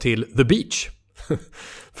Boys till The Beach.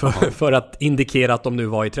 för att indikera att de nu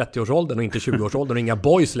var i 30-årsåldern och inte 20-årsåldern och inga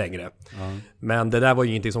boys längre. Men det där var ju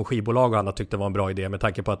ingenting som skivbolag och annat tyckte var en bra idé med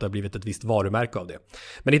tanke på att det har blivit ett visst varumärke av det.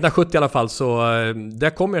 Men 1970 i alla fall så där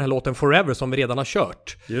kommer den här låten Forever som vi redan har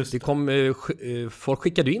kört. Det kom, folk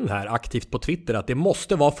skickade in här aktivt på Twitter att det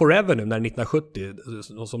måste vara Forever nu när 1970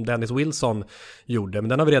 som Dennis Wilson gjorde. Men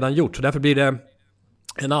den har vi redan gjort så därför blir det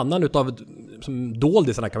en annan utav som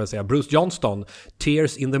doldisarna kan man säga. Bruce Johnston,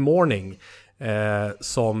 Tears in the Morning.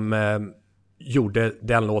 Som gjorde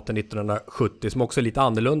den låten 1970 som också är lite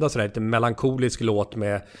annorlunda sådär, lite melankolisk låt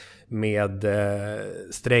med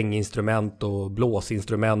stränginstrument och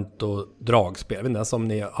blåsinstrument och dragspel. Jag vet inte om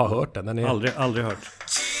ni har hört den. Är... Aldrig hört.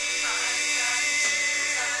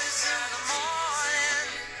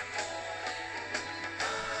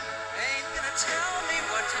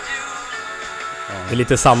 Det är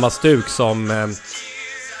lite samma stuk som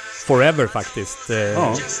Forever faktiskt.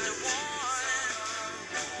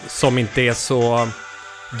 Som inte är så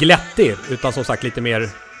glättig utan som sagt lite mer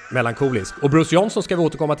melankolisk. Och Bruce Johnson ska vi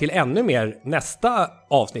återkomma till ännu mer nästa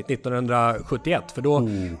avsnitt 1971 för då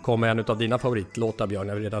kommer en av dina favoritlåtar Björn,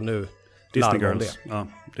 jag vill redan nu Disney Girls. Ja,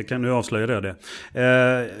 det kan nu avslöja det.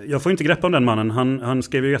 Jag får inte greppa om den mannen. Han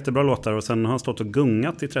skrev ju jättebra låtar och sen har han stått och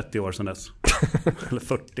gungat i 30 år sedan dess. Eller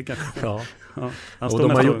 40 kanske. Ja. Och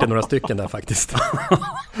de har gjort det några stycken där faktiskt.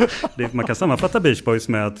 Man kan sammanfatta Beach Boys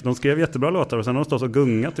med att de skrev jättebra låtar och sen har de stått och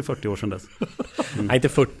gungat i 40 år sedan dess. Nej, inte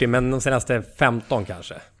 40 men de senaste 15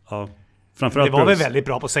 kanske. Ja. Det var väl väldigt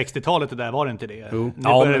bra på 60-talet det där, var det inte det?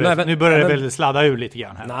 Nu börjar det väl sladda ur lite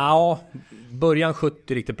grann här. Början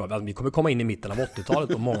 70 riktigt bra. Vi kommer komma in i mitten av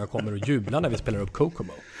 80-talet och många kommer att jubla när vi spelar upp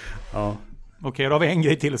Kokomo. Ja. Okej, då har vi en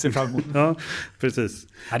grej till att se fram emot. Ja, precis.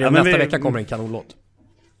 Nästa vecka kommer en kanonlåt.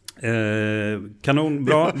 Kanon,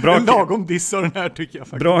 bra lagom diss av den här tycker jag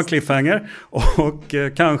faktiskt. Bra cliffhanger och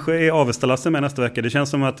kanske är Avesta-Lasse med nästa vecka. Det känns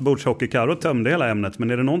som att Bordshockey Karo tömde hela ämnet, men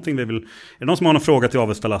är det någonting är det någon som har någon fråga till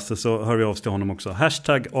Avesta-Lasse så hör vi av oss till honom också.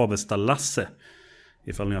 #Avesta-Lasse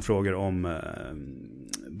ifall ni har frågor om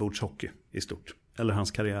bordshockey i stort eller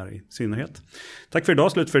hans karriär i synnerhet. Tack för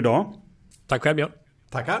idag, slut för idag. Tack själv Björn.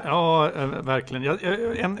 Tackar. Ja, verkligen.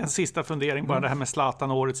 En sista fundering bara det här med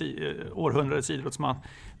Zlatan, århundradets idrottsman.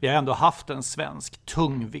 Vi har ändå haft en svensk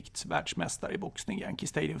tungviktsvärldsmästare i boxning, Yankee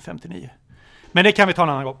Stadium 59. Men det kan vi ta en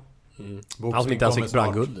annan gång. Han som inte ens fick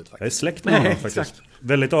brandguldet. Jag är släkt med honom faktiskt. Exakt.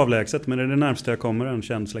 Väldigt avlägset, men det är det närmaste jag kommer en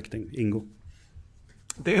känd släkting, Ingo.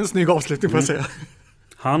 Det är en snygg avslutning får jag säga.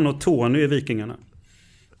 Han och Tony är vikingarna.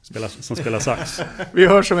 Som spelar sax. Vi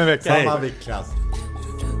hörs om en vecka. Samma viktklass.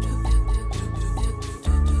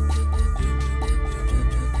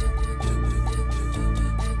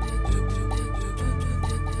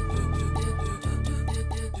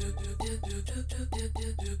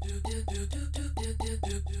 Do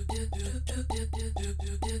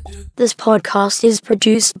This podcast is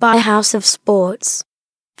produced by House of Sports.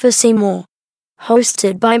 For Seymour.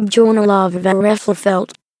 Hosted by Bjorn Olav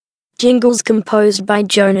Reffelfelt. Jingles composed by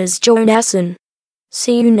Jonas Jonasson.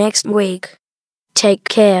 See you next week. Take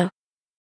care.